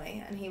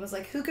Hellboy and he was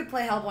like, "Who could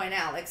play Hellboy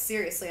now?" Like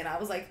seriously, and I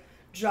was like,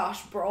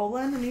 "Josh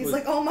Brolin," and he's Was-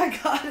 like, "Oh my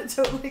god, it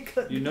totally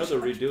could." You be know they're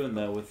Josh redoing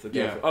that with the guy.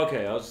 Yeah.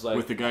 Okay, I was just like,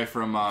 With the guy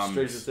from...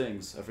 Stranger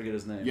Things. I forget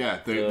his name. Yeah,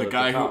 the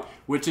guy who... cop.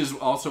 Which is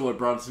also what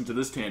brought us into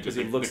this tangent. 'Cause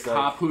he The looks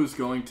cop who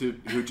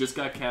just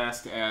got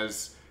cast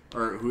as...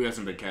 Or who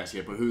hasn't been cast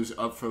yet, but who's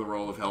up for the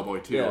role of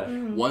Hellboy 2, Yeah.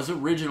 was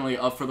originally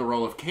up for the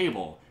role of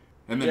Cable.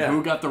 And then Yeah.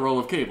 who got the role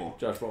of Cable?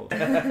 Josh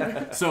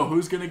Brolin. So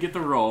who's going to get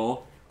the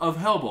role of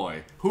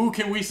Hellboy? Who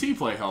can we see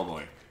play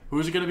Hellboy?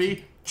 Who's it going to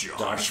be?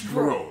 Josh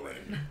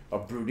Brolin. A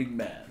brooding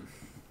man.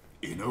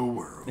 In a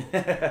world.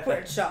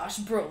 where Josh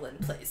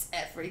Brolin plays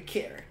every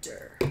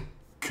character.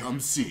 Come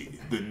see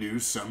the new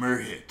summer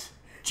hit.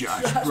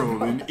 Josh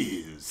Brolin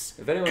is.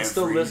 If anyone's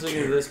still every listening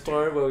to this character.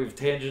 part where we've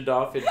tangented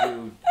off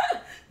into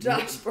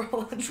Josh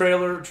Brolin.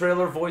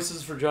 trailer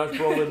voices for Josh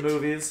Brolin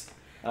movies,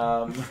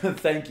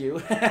 thank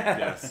you.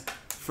 Yes.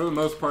 For the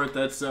most part,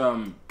 that's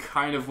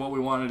kind of what we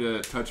wanted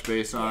to touch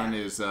base on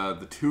is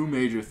the two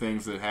major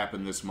things that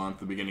happened this month,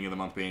 the beginning of the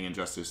month being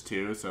Injustice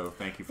 2, so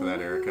thank you for that,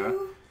 Erica.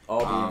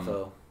 All the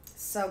info.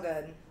 So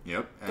good.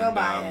 Yep. Go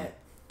buy it.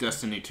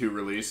 Destiny 2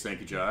 release, thank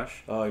you,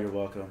 Josh. Oh, you're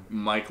welcome.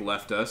 Mike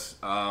left us.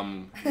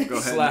 Go ahead.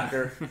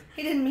 Slacker.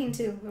 He didn't mean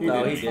to.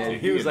 No, he didn't.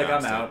 did. He was like, I'm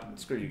announced out.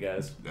 Screw you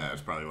guys. Yeah,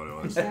 that's probably what it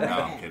was. No,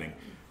 I'm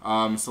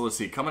kidding. So let's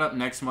see. Coming up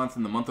next month,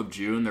 in the month of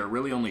June, there are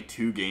really only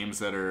 2 games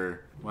that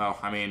are... Well,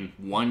 I mean,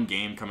 1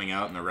 game coming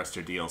out and the rest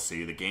are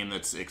DLC. The game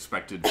that's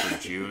expected for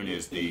June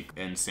is the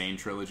Insane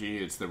Trilogy.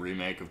 It's the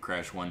remake of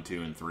Crash 1,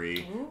 2, and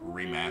 3,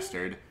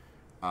 remastered.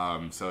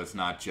 So it's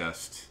not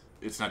just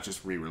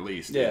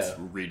re-released. Yeah. It's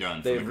redone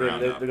from They're the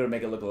ground up. gonna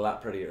make it look a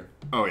lot prettier.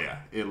 Oh yeah,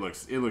 it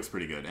looks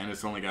pretty good, and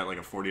it's only got like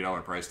a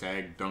 $40 price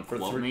tag. Don't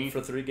quote me. For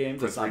 3 games,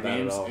 For it's 3 not bad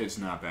games, at all. it's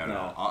not bad No.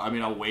 at all. I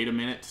mean, I'll wait a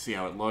minute to see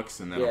how it looks,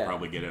 and then Yeah. I'll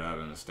probably get it out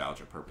of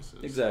nostalgia purposes.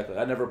 Exactly.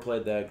 I never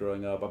played that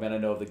growing up. I mean, I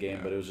know of the game,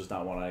 but it was just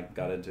not one I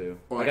got into.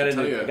 Well, I I got can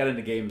tell into you- I got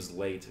into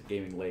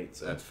gaming late.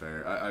 So. That's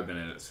fair. I've been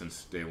in it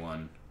since day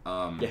one.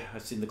 Yeah,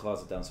 I've seen the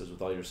closet downstairs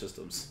with all your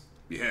systems.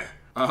 Yeah.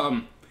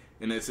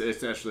 And it's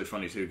actually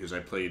funny too because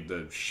I played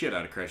the shit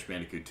out of Crash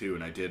Bandicoot 2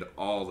 and I did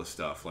all the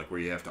stuff like where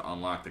you have to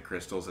unlock the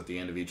crystals at the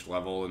end of each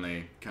level and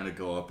they kind of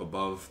go up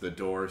above the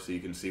door so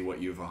you can see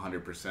what you've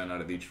 100%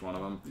 out of each one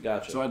of them.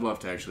 Gotcha. So I'd love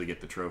to actually get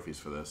the trophies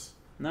for this.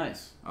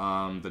 Nice.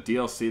 The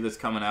DLC that's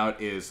coming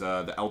out is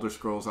the Elder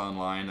Scrolls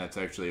Online. That's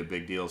actually a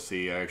big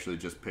DLC. I actually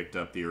just picked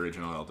up the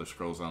original Elder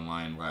Scrolls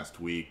Online last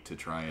week to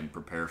try and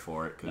prepare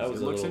for it because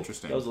it looks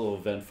interesting. That was a little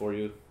event for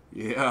you.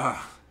 Yeah.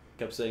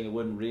 Kept saying it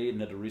wouldn't read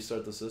and had to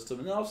restart the system,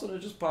 and then all of a sudden it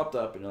just popped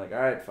up, and you're like,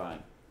 all right,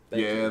 fine.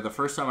 Yeah, the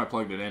first time I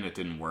plugged it in, it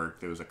didn't work.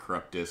 There was a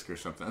corrupt disc or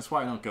something. That's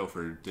why I don't go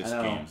for disc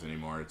games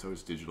anymore. It's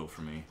always digital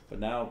for me.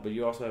 But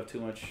you also have too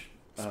much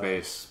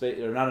space,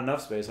 or not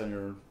enough space on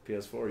your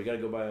PS4. You got to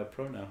go buy a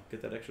Pro now.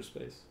 Get that extra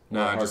space.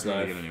 No, I just need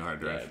to get a new hard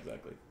drive. Yeah,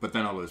 exactly. But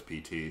then I'll lose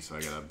PT, so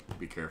I gotta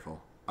be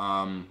careful.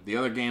 The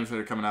other games that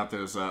are coming out,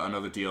 there's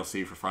another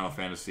DLC for Final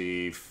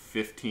Fantasy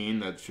 15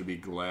 that should be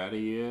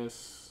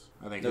Gladius.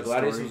 I think no,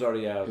 Gladius was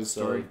already out. His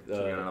story.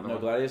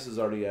 Gladius is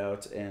already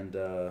out, and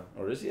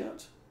or is he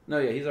out? No,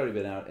 yeah, he's already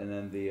been out, and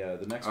then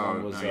the next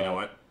one was. No, you know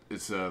what?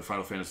 It's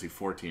Final Fantasy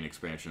 14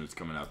 expansion that's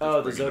coming out.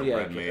 The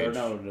Zodiac Age.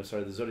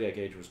 Sorry, the Zodiac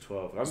Age was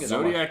 12.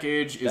 Zodiac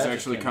Age is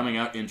actually coming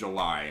out in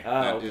July.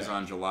 That is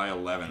on July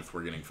 11th.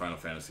 We're getting Final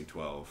Fantasy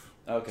 12.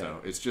 Okay. So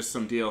it's just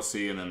some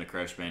DLC and then the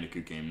Crash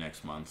Bandicoot game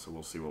next month. So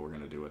we'll see what we're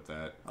gonna do with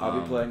that. I'll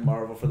be playing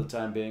Marvel for the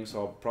time being, so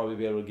I'll probably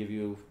be able to give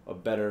you a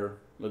better.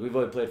 Like we've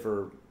only played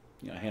for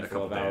a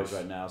handful of hours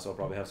right now, so I'll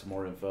probably have some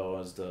more info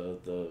as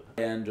the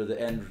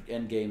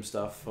end game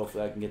stuff.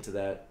 Hopefully, I can get to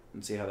that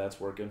and see how that's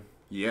working.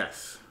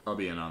 Yes, I'll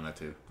be in on that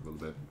too a little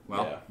bit.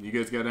 Well, You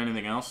guys got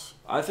anything else?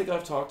 I think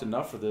I've talked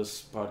enough for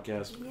this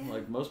podcast. Yeah.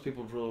 Like most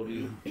people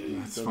probably.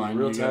 That's fine.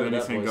 You got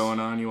anything going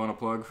on you want to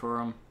plug for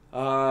them?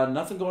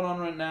 Nothing going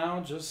on right now.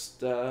 Just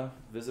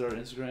visit our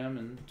Instagram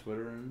and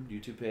Twitter and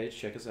YouTube page.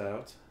 Check us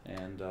out,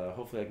 and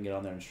hopefully I can get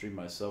on there and stream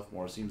myself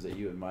more. It seems that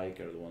you and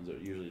Mike are the ones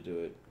that usually do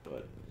it,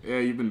 but yeah,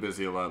 you've been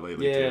busy a lot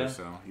lately too,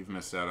 so you've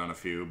missed out on a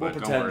few. But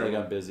we'll pretend like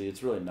I'm busy.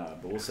 It's really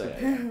not, but we'll say I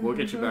am. We'll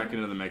get you back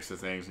into the mix of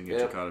things and get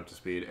you caught up to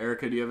speed.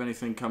 Erica, do you have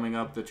anything coming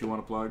up that you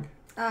want to plug?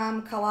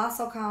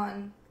 Colossal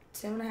Con,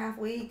 2.5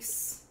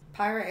 weeks.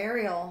 Pirate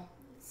Ariel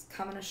is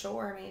coming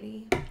ashore,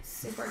 maybe.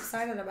 Super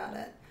excited about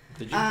it.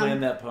 Did you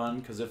plan that pun?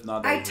 Because if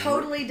not, I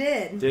totally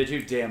did. Did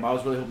you? Damn, I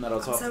was really hoping that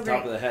was off the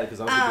top of the head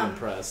because I was going to be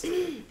impressed.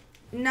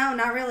 No,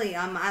 not really.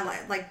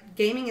 I like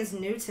gaming is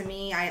new to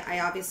me. I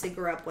obviously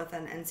grew up with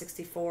an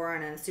N64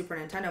 and a Super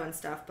Nintendo and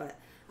stuff, but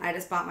I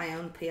just bought my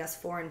own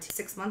PS4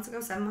 7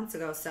 months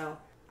ago. So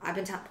I've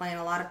been playing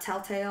a lot of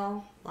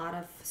Telltale, a lot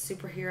of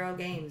superhero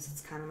games.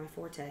 It's kind of my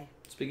forte.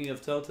 Speaking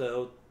of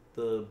Telltale,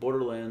 the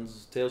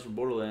Borderlands, Tales from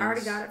Borderlands. I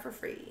already got it for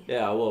free.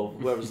 Yeah, well,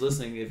 whoever's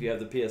listening, if you have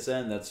the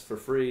PSN, that's for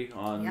free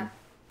on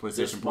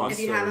PlayStation Plus. If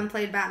you haven't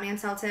played Batman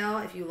Telltale,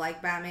 if you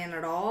like Batman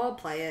at all,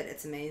 play it.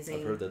 It's amazing.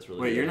 I've heard that's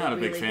really Wait, good. you're not a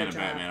big fan of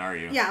Batman, are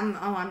you? Yeah,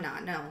 I'm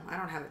not. No, I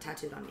don't have it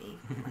tattooed on me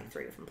like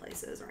 3 different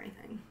places or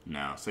anything.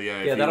 No, so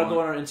that'll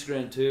go on our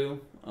Instagram too.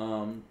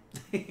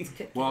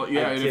 Well,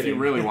 yeah, and if you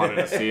really wanted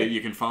to see it,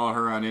 you can follow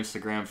her on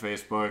Instagram,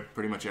 Facebook,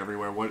 pretty much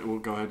everywhere. We'll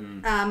go ahead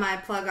and... my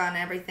plug on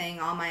everything,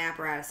 all my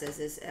apparatuses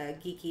is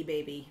Geeky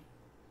Baby.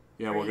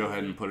 Yeah, we'll go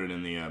ahead and put it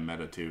in the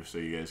meta too, so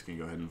you guys can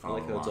go ahead and follow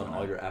along. It's on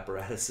all your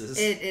apparatuses.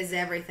 It is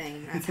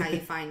everything. That's how you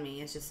find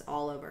me. It's just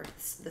all over.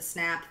 The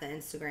Snap, the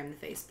Instagram,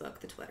 the Facebook,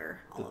 the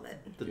Twitter, all of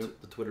it.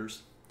 The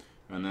Twitters.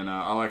 And then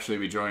I'll actually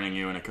be joining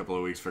you in a couple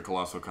of weeks for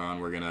Colossal Con.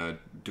 We're going to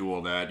do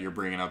all that. You're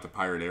bringing out the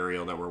Pirate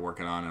Ariel that we're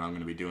working on, and I'm going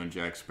to be doing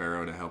Jack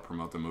Sparrow to help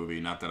promote the movie.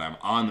 Not that I'm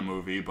on the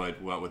movie,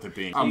 but with it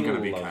being... I'm going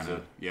to be kind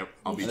of... Yep,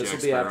 I'll be Jack Sparrow.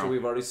 This will be after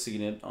we've already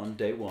seen it on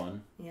day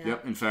one. Yeah.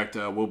 Yep, in fact,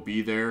 we'll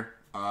be there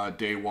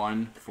day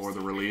one for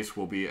the release.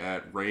 We'll be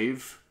at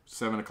Rave,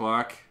 7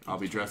 o'clock. I'll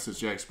be dressed as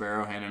Jack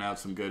Sparrow, handing out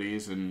some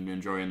goodies and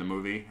enjoying the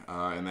movie.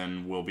 And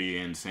then we'll be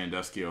in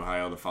Sandusky,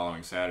 Ohio the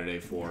following Saturday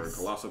for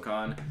Colossal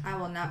Con. I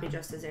will not be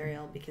dressed as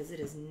Ariel because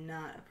it is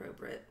not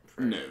appropriate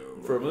for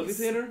for a movie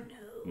theater?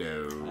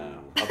 No.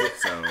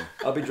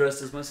 I'll be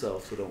dressed as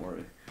myself, so don't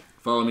worry.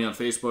 Follow me on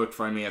Facebook.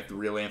 Find me at The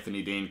Real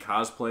Anthony Dane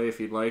Cosplay if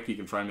you'd like. You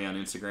can find me on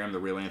Instagram, The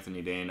Real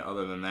Anthony Dane.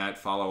 Other than that,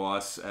 follow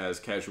us as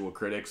Casual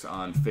Criticz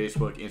on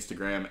Facebook,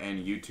 Instagram,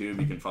 and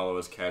YouTube. You can follow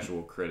us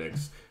Casual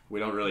Criticz. We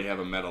don't really have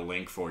a meta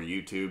link for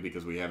YouTube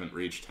because we haven't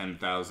reached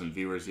 10,000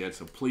 viewers yet.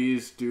 So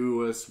please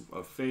do us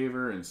a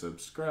favor and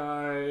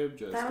subscribe.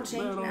 That'll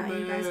change now.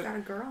 You guys got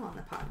a girl on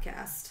the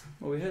podcast.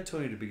 Well, we had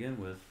Tony to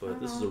begin with, but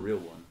this is a real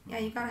one. Yeah,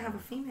 you gotta have a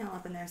female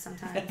up in there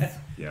sometimes.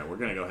 Yeah, we're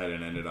gonna go ahead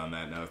and end it on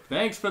that note.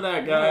 Thanks for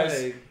that,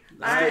 guys.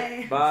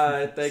 Bye.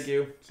 Bye. Thank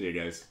you. See you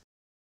guys.